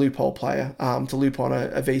 as a loophole player to loop on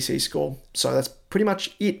a VC score. So that's pretty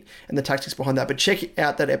much it and the tactics behind that. But check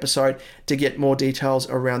out that episode to get more details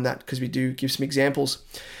around that because we do give some examples.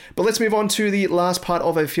 But let's move on to the last part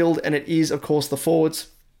of our field, and it is, of course, the forwards.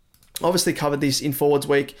 Obviously covered this in Forwards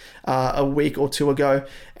Week a week or two ago,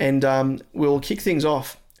 and we'll kick things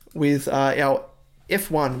off with our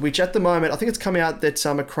F1, which at the moment, I think it's come out that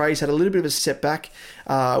McRae's had a little bit of a setback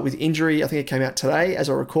with injury. I think it came out today as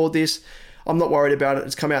I record this. I'm not worried about it.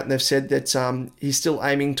 It's come out and they've said that he's still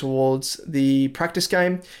aiming towards the practice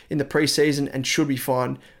game in the preseason and should be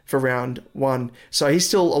fine for round one. So he's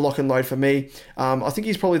still a lock and load for me. I think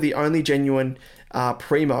he's probably the only genuine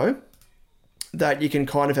primo that you can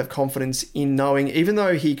kind of have confidence in knowing, even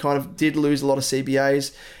though he kind of did lose a lot of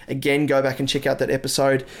CBAs. Again, go back and check out that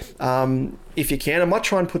episode if you can. I might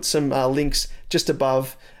try and put some links just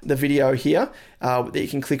above the video here that you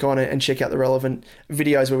can click on it and check out the relevant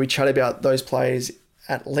videos where we chat about those players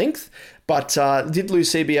at length. But did lose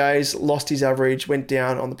CBAs, lost his average, went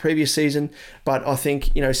down on the previous season. But I think,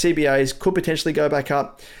 CBAs could potentially go back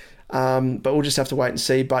up. But we'll just have to wait and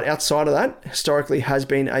see. But outside of that, historically has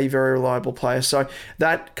been a very reliable player. So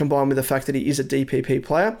that, combined with the fact that he is a DPP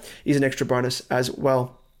player, is an extra bonus as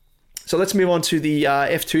well. So let's move on to the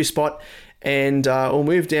F2 spot, and we'll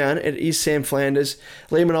move down. It is Sam Flanders.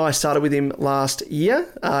 Liam and I started with him last year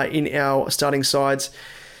in our starting sides.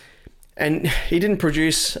 And he didn't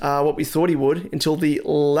produce what we thought he would until the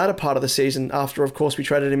latter part of the season after, of course, we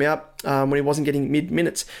traded him out when he wasn't getting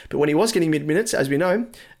mid-minutes. But when he was getting mid-minutes, as we know,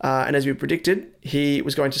 and as we predicted, he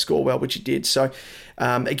was going to score well, which he did. So,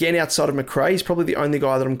 again, outside of McRae, he's probably the only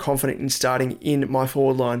guy that I'm confident in starting in my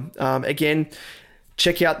forward line. Again,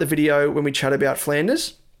 check out the video when we chat about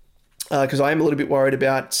Flanders, because I am a little bit worried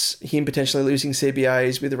about him potentially losing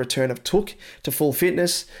CBAs with the return of Took to full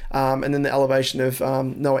fitness, and then the elevation of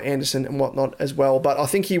Noah Anderson and whatnot as well. But I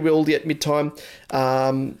think he will get mid-time,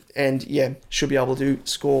 and yeah, should be able to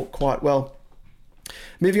score quite well.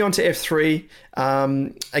 Moving on to F3,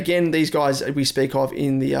 again, these guys we speak of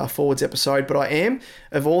in the forwards episode, but I am,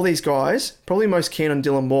 of all these guys, probably most keen on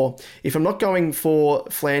Dylan Moore. If I'm not going for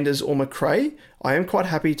Flanders or McRae, I am quite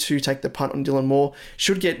happy to take the punt on Dylan Moore.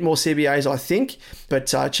 Should get more CBAs, I think, but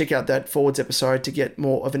check out that forwards episode to get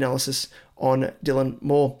more of analysis on Dylan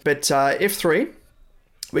Moore. But F3,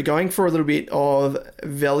 we're going for a little bit of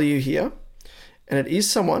value here, and it is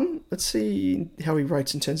someone, let's see how he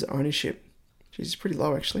rates in terms of ownership. Jeez, it's pretty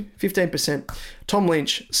low, actually. 15%. Tom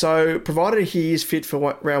Lynch. So, provided he is fit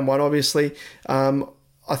for round one, obviously, I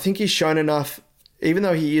think he's shown enough, even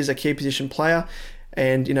though he is a key position player,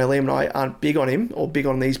 and, Liam and I aren't big on him, or big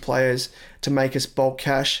on these players, to make us bulk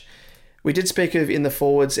cash. We did speak of, in the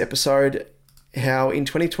forwards episode, how in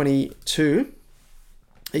 2022,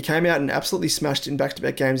 he came out and absolutely smashed in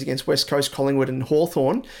back-to-back games against West Coast, Collingwood, and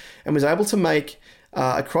Hawthorn, and was able to make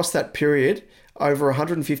across that period over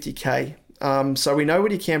 150k. So we know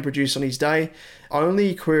what he can produce on his day.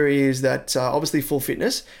 Only query is that obviously full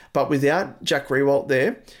fitness, but without Jack Riewoldt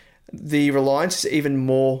there, the reliance is even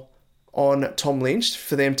more on Tom Lynch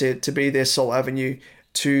for them to be their sole avenue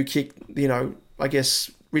to kick, I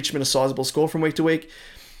guess, Richmond a sizable score from week to week,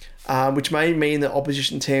 which may mean that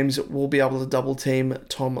opposition teams will be able to double team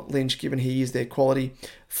Tom Lynch given he is their quality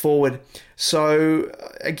forward. So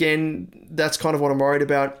again, that's kind of what I'm worried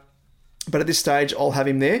about. But at this stage, I'll have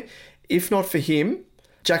him there. If not for him,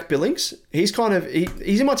 Jack Billings, he's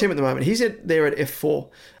in my team at the moment. He's there at F4.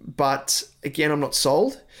 But again, I'm not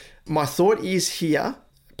sold. My thought is here,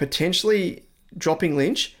 potentially dropping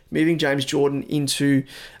Lynch, moving James Jordan into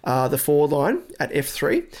the forward line at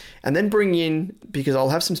F3, and then bring in, because I'll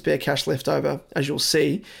have some spare cash left over, as you'll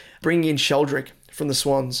see, bring in Sheldrick from the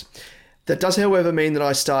Swans. That does, however, mean that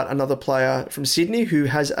I start another player from Sydney who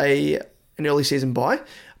has an early season bye.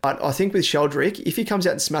 But I think with Sheldrick, if he comes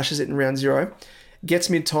out and smashes it in round 0, gets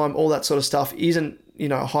mid-time, all that sort of stuff, isn't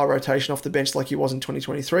a high rotation off the bench like he was in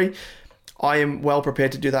 2023, I am well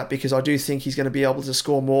prepared to do that because I do think he's going to be able to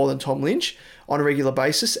score more than Tom Lynch on a regular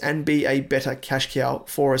basis and be a better cash cow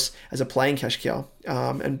for us as a playing cash cow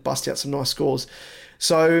and bust out some nice scores.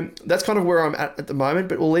 So that's kind of where I'm at the moment,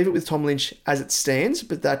 but we'll leave it with Tom Lynch as it stands,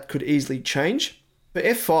 but that could easily change. But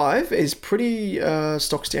F5 is pretty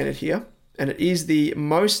stock standard here, and it is the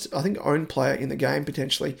most, I think, owned player in the game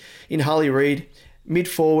potentially in Harley Reid. Mid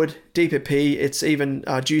forward, deeper P, it's even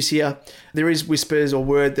juicier. There is whispers or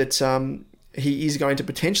word that he is going to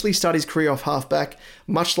potentially start his career off halfback,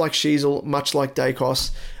 much like Sheasel, much like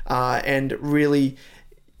Dacos, and really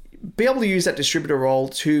be able to use that distributor role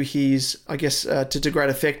to his, I guess, to great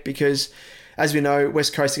effect because, as we know,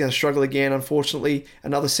 West Coast are going to struggle again, unfortunately,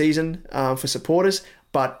 another season for supporters.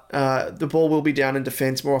 But the ball will be down in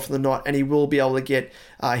defence more often than not, and he will be able to get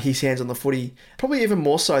his hands on the footy, probably even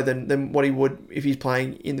more so than what he would if he's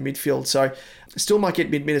playing in the midfield. So still might get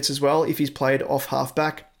mid-minutes as well if he's played off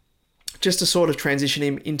half-back, just to sort of transition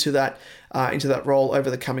him into that role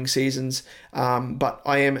over the coming seasons. But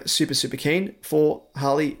I am super, super keen for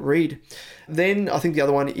Harley Reid. Then I think the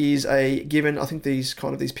other one is a given. I think these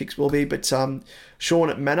picks will be, but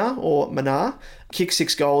Sean Manar kicked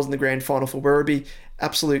 6 goals in the grand final for Werribee.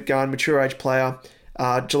 Absolute gun, mature age player.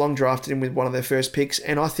 Geelong drafted him with one of their first picks,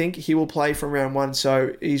 and I think he will play from round 1,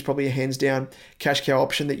 so he's probably a hands-down cash cow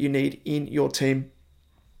option that you need in your team.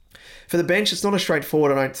 For the bench, it's not as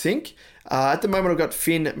straightforward, I don't think. At the moment, I've got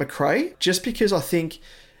Finn McRae, just because I think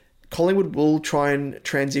Collingwood will try and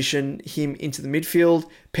transition him into the midfield.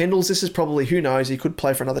 Pendles, this is probably, who knows, he could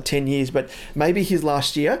play for another 10 years, but maybe his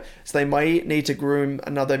last year, so they may need to groom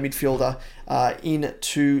another midfielder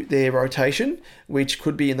into their rotation, which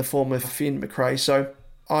could be in the form of Finn McRae. So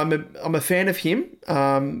I'm a fan of him.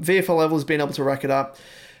 VFL level has been able to rack it up.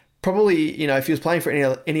 Probably, if he was playing for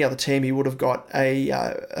any other team, he would have got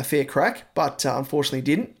a fair crack, but unfortunately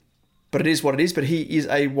didn't. But it is what it is, but he is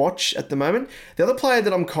a watch at the moment. The other player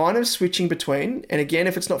that I'm kind of switching between, and again,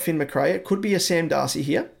 if it's not Finn McRae, it could be a Sam Darcy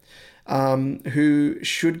here, who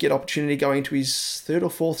should get opportunity going into his 3rd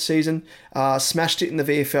or 4th season. Smashed it in the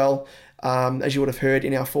VFL, as you would have heard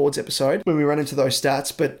in our forwards episode when we run into those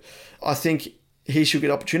stats, but I think he should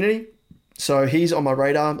get opportunity. So he's on my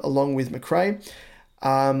radar along with McRae.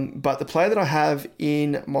 But the player that I have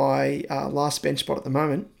in my last bench spot at the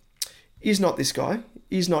moment is not this guy.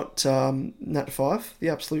 He's not Nat 5, the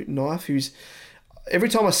absolute knife, who's... Every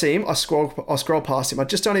time I see him, I scroll past him. I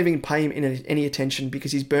just don't even pay him any attention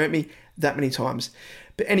because he's burnt me that many times.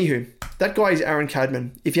 But anywho, that guy is Aaron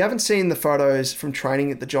Cadman. If you haven't seen the photos from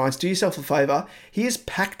training at the Giants, do yourself a favour. He is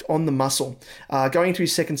packed on the muscle. Going into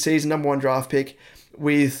his 2nd season, number 1 draft pick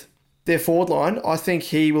with their forward line, I think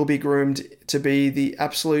he will be groomed to be the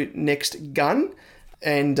absolute next gun.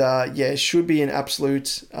 And should be an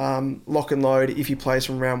absolute lock and load if he plays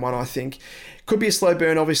from round 1, I think. Could be a slow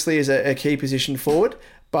burn, obviously, as a key position forward,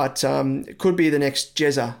 but could be the next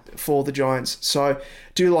Jezza for the Giants. So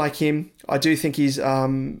do like him. I do think his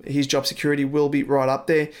job security will be right up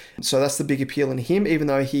there. So that's the big appeal in him, even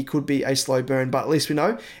though he could be a slow burn. But at least we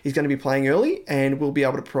know he's going to be playing early and will be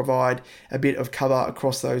able to provide a bit of cover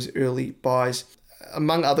across those early buys.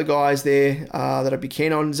 Among other guys there that I'd be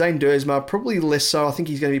keen on, Zane Dersma, probably less so. I think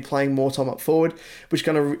he's going to be playing more time up forward, which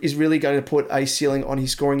is really going to put a ceiling on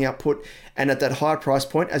his scoring output. And at that higher price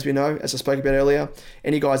point, as we know, as I spoke about earlier,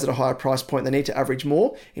 any guys at a higher price point, they need to average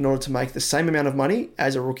more in order to make the same amount of money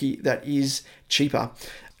as a rookie that is cheaper.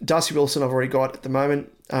 Darcy Wilson I've already got at the moment.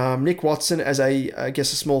 Nick Watson as a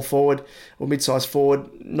small forward or mid-sized forward.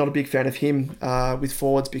 Not a big fan of him with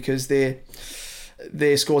forwards because their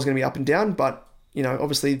score is going to be up and down, but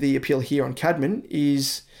obviously the appeal here on Cadman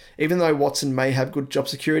is, even though Watson may have good job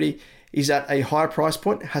security, he's at a higher price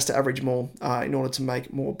point, has to average more in order to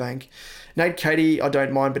make more bank. Nate Katie, I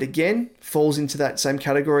don't mind, but again, falls into that same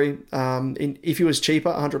category. If he was cheaper,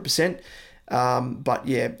 100%. But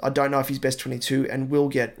yeah, I don't know if he's best 22 and will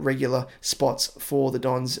get regular spots for the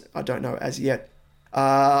Dons. I don't know as yet.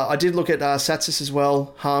 I did look at Satsis as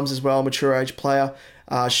well, Harms as well, mature age player.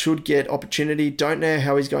 Should get opportunity. Don't know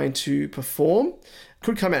how he's going to perform.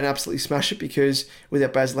 Could come out and absolutely smash it because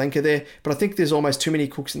without Baslenka there. But I think there's almost too many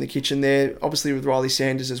cooks in the kitchen there. Obviously with Riley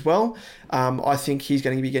Sanders as well. I think he's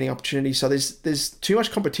going to be getting opportunity. So there's too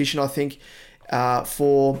much competition, I think,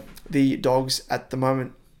 for the Dogs at the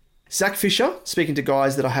moment. Zach Fisher, speaking to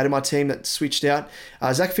guys that I had in my team that switched out.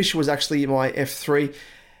 Zach Fisher was actually my F3.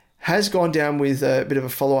 Has gone down with a bit of a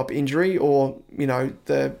follow-up injury, or,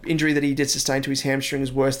 the injury that he did sustain to his hamstring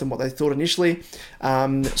is worse than what they thought initially.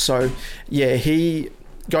 So, yeah, he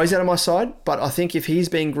goes out of my side, but I think if he's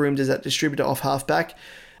being groomed as that distributor off halfback,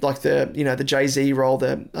 like the Jay-Z role,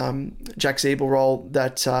 the Jack Zeeble role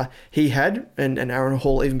that he had, and Aaron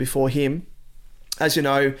Hall even before him, as you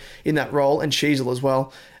know, in that role, and Sheasel as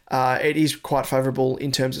well, it is quite favourable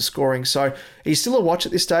in terms of scoring. So he's still a watch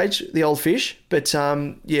at this stage, the old fish. But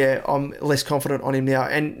yeah, I'm less confident on him now.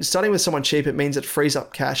 And starting with someone cheap, it means it frees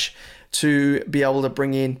up cash to be able to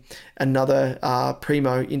bring in another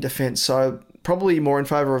primo in defence. So probably more in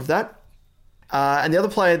favour of that. And the other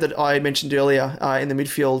player that I mentioned earlier in the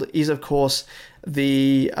midfield is, of course,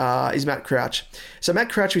 is Matt Crouch. So Matt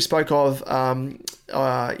Crouch we spoke of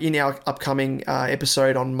in our upcoming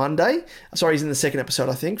episode on Monday. Sorry, he's in the second episode,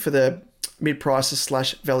 I think, for the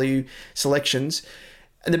mid-prices / value selections.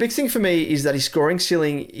 And the big thing for me is that his scoring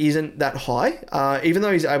ceiling isn't that high. Even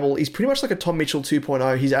though he's pretty much like a Tom Mitchell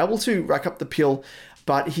 2.0. He's able to rack up the pill,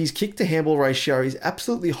 but his kick to handball ratio is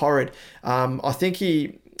absolutely horrid. I think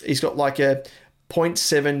he's got like a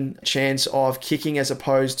 0.7 chance of kicking as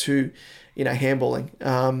opposed to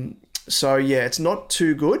handballing. So yeah, it's not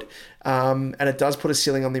too good. And it does put a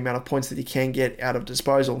ceiling on the amount of points that he can get out of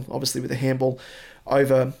disposal, obviously with a handball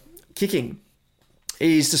over kicking.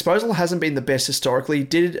 His disposal hasn't been the best historically. He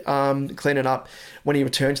did clean it up when he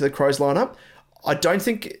returned to the Crows lineup. I don't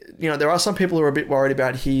think, there are some people who are a bit worried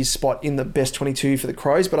about his spot in the best 22 for the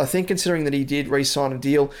Crows, but I think considering that he did re-sign a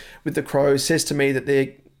deal with the Crows, says to me that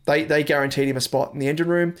they guaranteed him a spot in the engine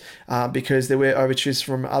room because there were overtures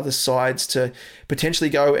from other sides to potentially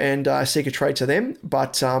go and seek a trade to them.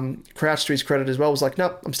 But Crouch, to his credit as well, was like,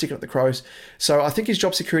 nope, I'm sticking at the Crows. So I think his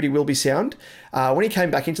job security will be sound. When he came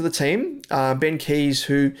back into the team, Ben Keys,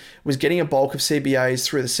 who was getting a bulk of CBAs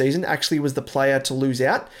through the season, actually was the player to lose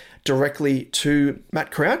out directly to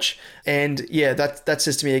Matt Crouch. And yeah, that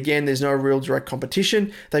says to me, again, there's no real direct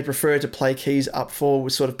competition. They prefer to play Keys up forward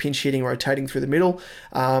with sort of pinch hitting, rotating through the middle.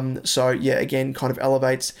 So yeah, again, kind of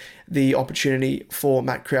elevates the opportunity for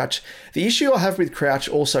Matt Crouch. The issue I have with Crouch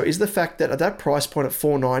also is the fact that at that price point at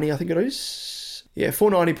 $4.90, I think it is,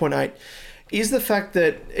 490.8, is the fact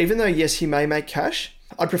that even though, yes, he may make cash,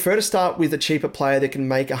 I'd prefer to start with a cheaper player that can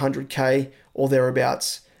make 100K or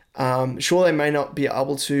thereabouts. Sure, they may not be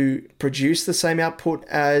able to produce the same output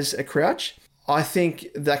as a Crouch. I think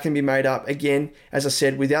that can be made up, again, as I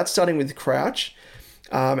said, without starting with Crouch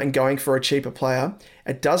and going for a cheaper player.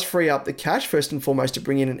 It does free up the cash, first and foremost, to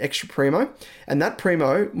bring in an extra primo. And that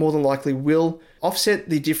primo, more than likely, will offset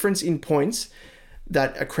the difference in points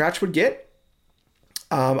that a Crouch would get,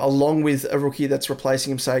 along with a rookie that's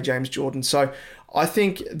replacing him, say, James Jordan. So I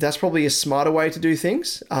think that's probably a smarter way to do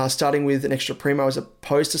things, starting with an extra primo as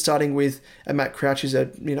opposed to starting with a Matt Crouch who's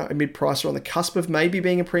a mid-pricer on the cusp of maybe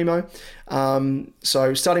being a primo.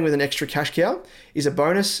 So starting with an extra cash cow is a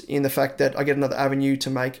bonus in the fact that I get another avenue to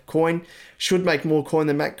make coin. Should make more coin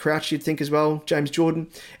than Matt Crouch, you'd think as well, James Jordan.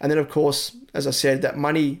 And then, of course, as I said, that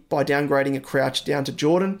money by downgrading a Crouch down to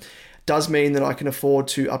Jordan does mean that I can afford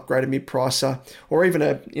to upgrade a mid-pricer or even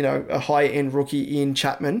a high-end rookie in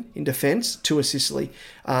Chapman in defence to a Sicily,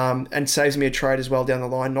 and saves me a trade as well down the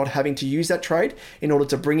line, not having to use that trade in order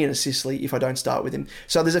to bring in a Sicily if I don't start with him.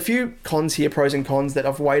 So there's a few cons here, pros and cons, that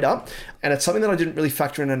I've weighed up, and it's something that I didn't really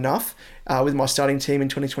factor in enough with my starting team in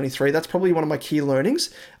 2023. That's probably one of my key learnings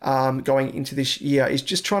going into this year, is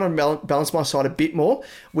just trying to balance my side a bit more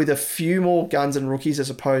with a few more guns and rookies as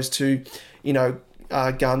opposed to,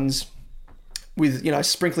 guns with,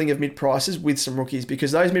 sprinkling of mid-prices with some rookies,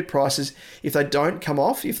 because those mid-prices, if they don't come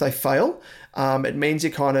off, if they fail, it means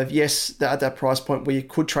you're kind of, yes, at that price point where you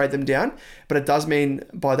could trade them down, but it does mean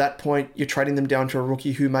by that point you're trading them down to a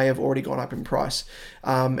rookie who may have already gone up in price,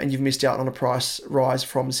 and you've missed out on a price rise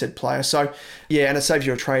from said player. So yeah, and it saves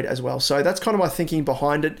you a trade as well. So that's kind of my thinking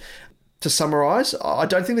behind it. to summarise, I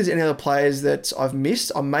don't think there's any other players that I've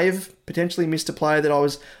missed. I may have potentially missed a player that I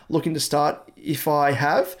was looking to start. If I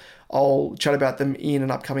have, I'll chat about them in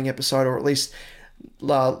an upcoming episode, or at least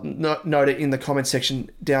note it in the comment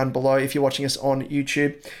section down below if you're watching us on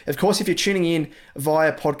YouTube. Of course, if you're tuning in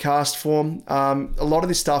via podcast form, a lot of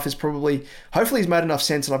this stuff is hopefully has made enough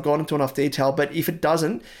sense and I've gone into enough detail. But if it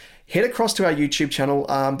doesn't, head across to our YouTube channel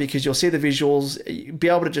because you'll see the visuals, you'll be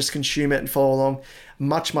able to just consume it and follow along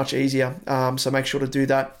much easier. So make sure to do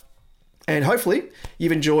that. And hopefully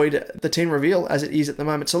you've enjoyed the team reveal as it is at the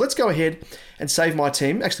moment. So let's go ahead and save my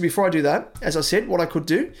team. Actually, before I do that, as I said, what I could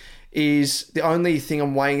do is the only thing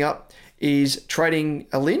I'm weighing up is trading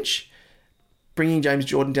a Lynch, bringing James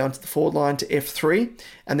Jordan down to the forward line to F3,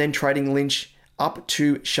 and then trading Lynch up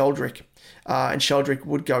to Sheldrick. And Sheldrick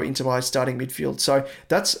would go into my starting midfield. So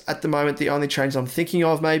that's at the moment the only change I'm thinking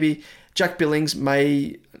of. Maybe Jack Billings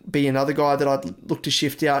may be another guy that I'd look to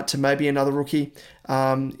shift out to maybe another rookie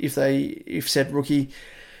if said rookie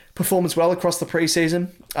performs well across the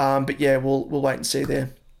preseason. But yeah, we'll wait and see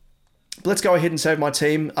there. But let's go ahead and save my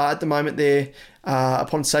team. At the moment there,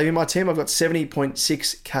 upon saving my team, I've got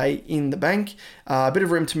 70.6k in the bank. A bit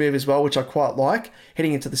of room to move as well, which I quite like.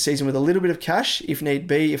 Heading into the season with a little bit of cash, if need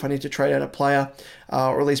be, if I need to trade out a player,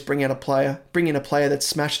 or at least bring in a player that's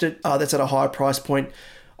smashed it, that's at a higher price point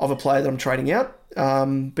of a player that I'm trading out.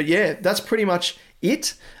 But yeah, that's pretty much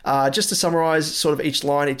it. Just to summarise sort of each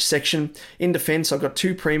line, each section. In defence, I've got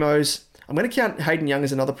 2 primos. I'm going to count Hayden Young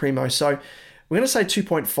as another primo. So we're going to say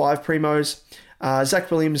 2.5 primos. Zach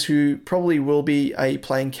Williams, who probably will be a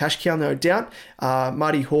playing cash cow, no doubt.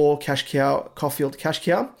 Marty Hoare, cash cow. Caulfield, cash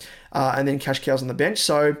cow. And then cash cows on the bench.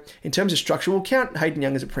 So in terms of structure, we'll count Hayden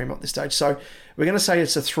Young as a primo at this stage. So we're going to say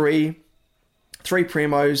it's a three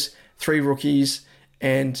primos, 3 rookies,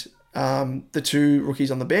 and the 2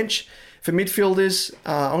 rookies on the bench. For midfielders,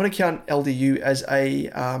 I'm going to count LDU as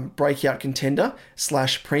a breakout contender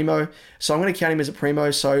 / primo. So I'm going to count him as a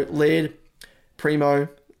primo. So Laird, primo,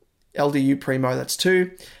 LDU, primo, that's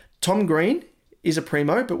 2. Tom Green is a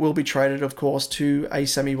primo, but will be traded, of course, to a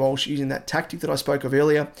Sammy Walsh using that tactic that I spoke of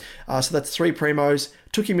earlier. So that's 3 primos.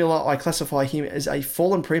 Tuki Miller, I classify him as a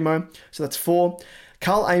fallen primo. So that's 4.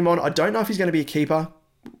 Carl Amon, I don't know if he's going to be a keeper.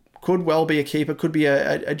 Could well be a keeper. Could be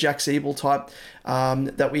a Jack Siebel type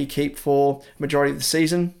that we keep for majority of the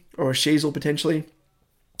season, or a Sheasel potentially.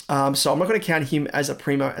 So I'm not going to count him as a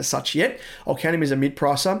primo as such yet. I'll count him as a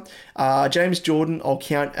mid-pricer. James Jordan, I'll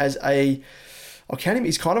count him,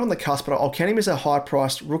 he's kind of on the cusp, but I'll count him as a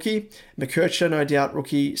high-priced rookie. McKercher, no doubt,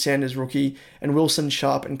 rookie. Sanders, rookie. And Wilson,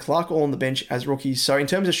 Sharp, and Clark all on the bench as rookies. So in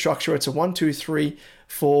terms of structure, it's a 1, 2, 3,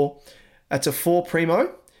 4. That's a 4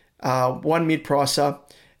 primo, 1 mid-pricer,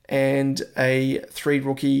 and a 3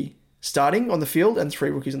 rookie starting on the field, and 3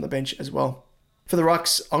 rookies on the bench as well. For the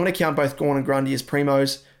rucks, I'm going to count both Gawn and Grundy as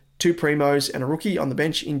primos, 2 primos and a rookie on the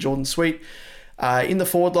bench in Jordan Sweet. In the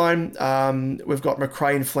forward line, we've got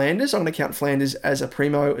McRae and Flanders. I'm going to count Flanders as a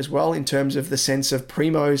primo as well in terms of the sense of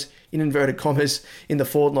primos, in inverted commas, in the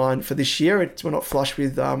forward line for this year. We're not flush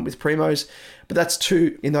with primos, but that's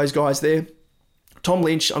 2 in those guys there. Tom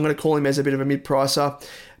Lynch, I'm going to call him as a bit of a mid-pricer.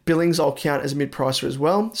 Billings, I'll count as a mid-pricer as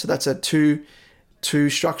well. So that's a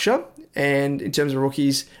 2-2 structure. And in terms of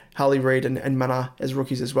rookies, Harley Reid and Mana as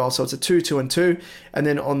rookies as well. So it's a 2, 2, and 2. And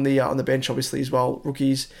then on the bench, obviously, as well,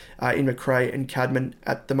 rookies in McRae and Cadman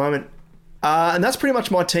at the moment. And that's pretty much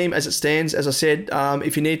my team as it stands. As I said,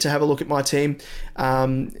 if you need to have a look at my team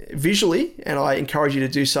visually, and I encourage you to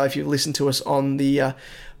do so if you've listened to us on the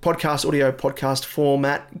audio podcast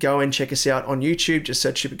format, go and check us out on YouTube. Just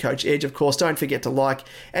search SuperCoach Edge. Of course, don't forget to like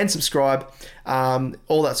and subscribe,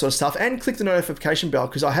 all that sort of stuff, and click the notification bell,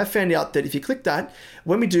 because I have found out that if you click that,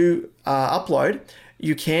 when we do upload,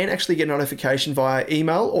 you can actually get a notification via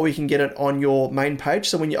email, or you can get it on your main page.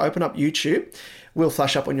 So when you open up YouTube, will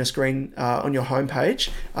flash up on your screen on your homepage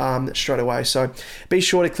straight away. So be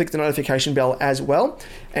sure to click the notification bell as well.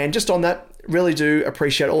 And just on that, really do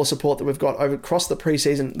appreciate all the support that we've got across the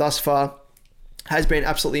preseason thus far. Has been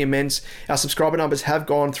absolutely immense. Our subscriber numbers have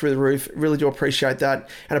gone through the roof. Really do appreciate that,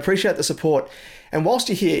 and appreciate the support. And whilst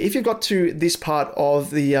you're here, if you've got to this part of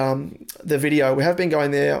the video, we have been going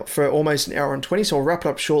there for almost an hour and 20, so I'll wrap it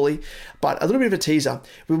up shortly. But a little bit of a teaser.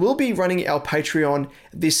 We will be running our Patreon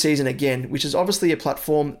this season again, which is obviously a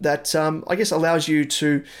platform that I guess allows you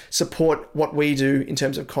to support what we do in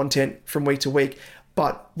terms of content from week to week.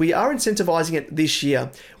 But we are incentivizing it this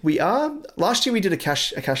year. Last year we did a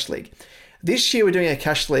cash league. This year we're doing a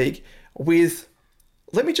cash league with,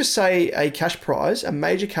 let me just say, a cash prize, a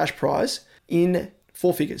major cash prize in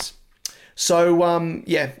 4 figures. So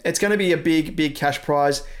yeah, it's going to be a big cash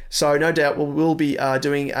prize. So no doubt we'll be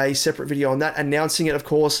doing a separate video on that, announcing it, of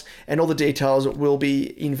course, and all the details will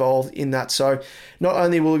be involved in that. So not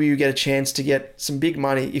only will you get a chance to get some big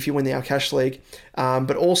money if you win the Our Cash League,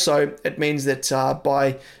 but also it means that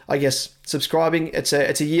by, I guess, subscribing, it's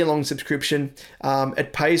a year-long subscription.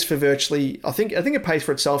 It pays for virtually, I think it pays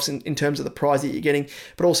for itself in terms of the prize that you're getting,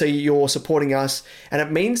 but also you're supporting us, and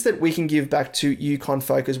it means that we can give back to you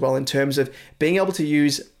confolk as well in terms of being able to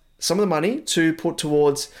use some of the money to put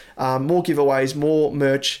towards more giveaways, more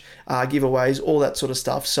merch giveaways, all that sort of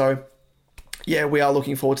stuff. So yeah, we are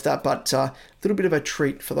looking forward to that, but a little bit of a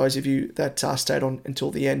treat for those of you that stayed on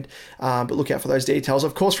until the end. But look out for those details.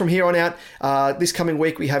 Of course, from here on out, this coming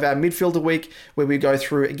week, we have our midfielder week where we go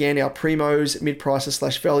through, again, our primos, mid-prices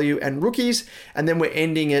 / value, and rookies. And then we're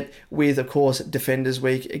ending it with, of course, defenders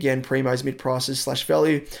week. Again, primos, mid-prices /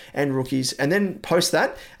 value, and rookies. And then post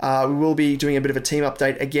that, we will be doing a bit of a team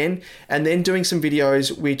update again, and then doing some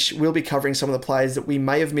videos which will be covering some of the players that we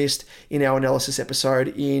may have missed in our analysis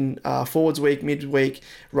episode in forwards week, midweek,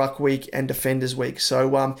 ruck week, and defenders week.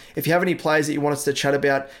 So if you have any players that you want us to chat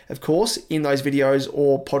about, of course, in those videos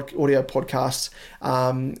or audio podcasts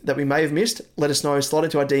that we may have missed, let us know. Slide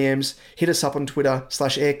into our DMs, hit us up on Twitter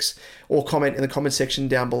 /X, or comment in the comment section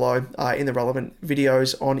down below in the relevant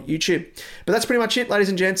videos on YouTube. But that's pretty much it, ladies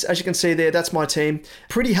and gents. As you can see there, that's my team.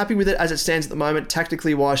 Pretty happy with it as it stands at the moment,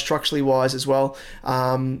 tactically wise, structurally wise as well.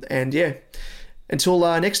 And yeah, until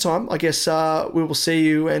next time, I guess we will see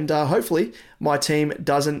you, and hopefully my team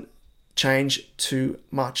doesn't change too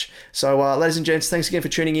much. So ladies and gents, thanks again for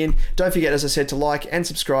tuning in. Don't forget, as I said, to like and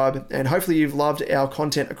subscribe, and hopefully you've loved our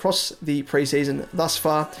content across the preseason thus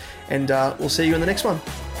far, and we'll see you in the next one.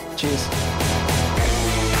 Cheers.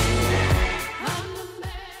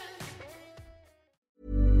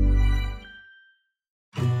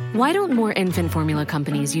 Why don't more infant formula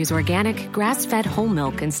companies use organic, grass-fed whole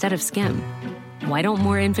milk instead of skim? Why don't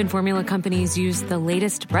more infant formula companies use the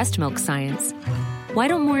latest breast milk science? Why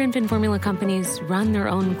don't more infant formula companies run their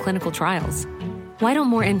own clinical trials? Why don't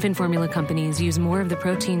more infant formula companies use more of the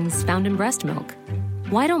proteins found in breast milk?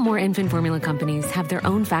 Why don't more infant formula companies have their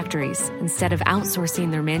own factories instead of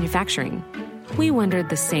outsourcing their manufacturing? We wondered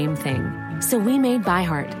the same thing. So we made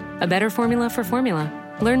ByHeart, a better formula for formula.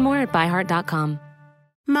 Learn more at byheart.com.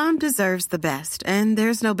 Mom deserves the best, and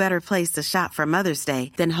there's no better place to shop for Mother's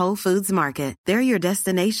Day than Whole Foods Market. They're your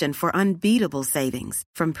destination for unbeatable savings,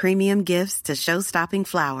 from premium gifts to show-stopping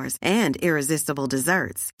flowers and irresistible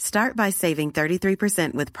desserts. Start by saving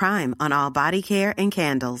 33% with Prime on all body care and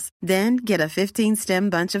candles. Then get a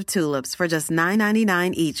 15-stem bunch of tulips for just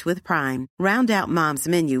 $9.99 each with Prime. Round out Mom's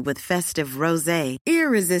menu with festive rosé,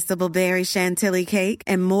 irresistible berry chantilly cake,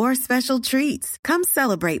 and more special treats. Come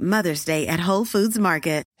celebrate Mother's Day at Whole Foods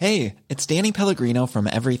Market. Hey, it's Danny Pellegrino from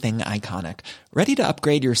Everything Iconic. Ready to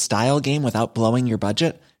upgrade your style game without blowing your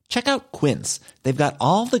budget? Check out Quince. They've got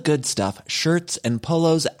all the good stuff, shirts and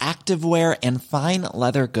polos, activewear, and fine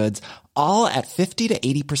leather goods, all at 50 to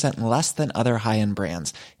 80% less than other high-end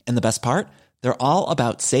brands. And the best part? They're all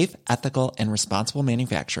about safe, ethical, and responsible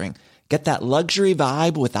manufacturing. Get that luxury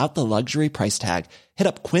vibe without the luxury price tag. Hit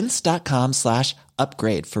up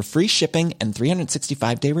quince.com/upgrade for free shipping and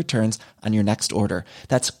 365-day returns on your next order.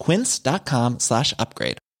 That's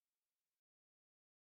quince.com/upgrade.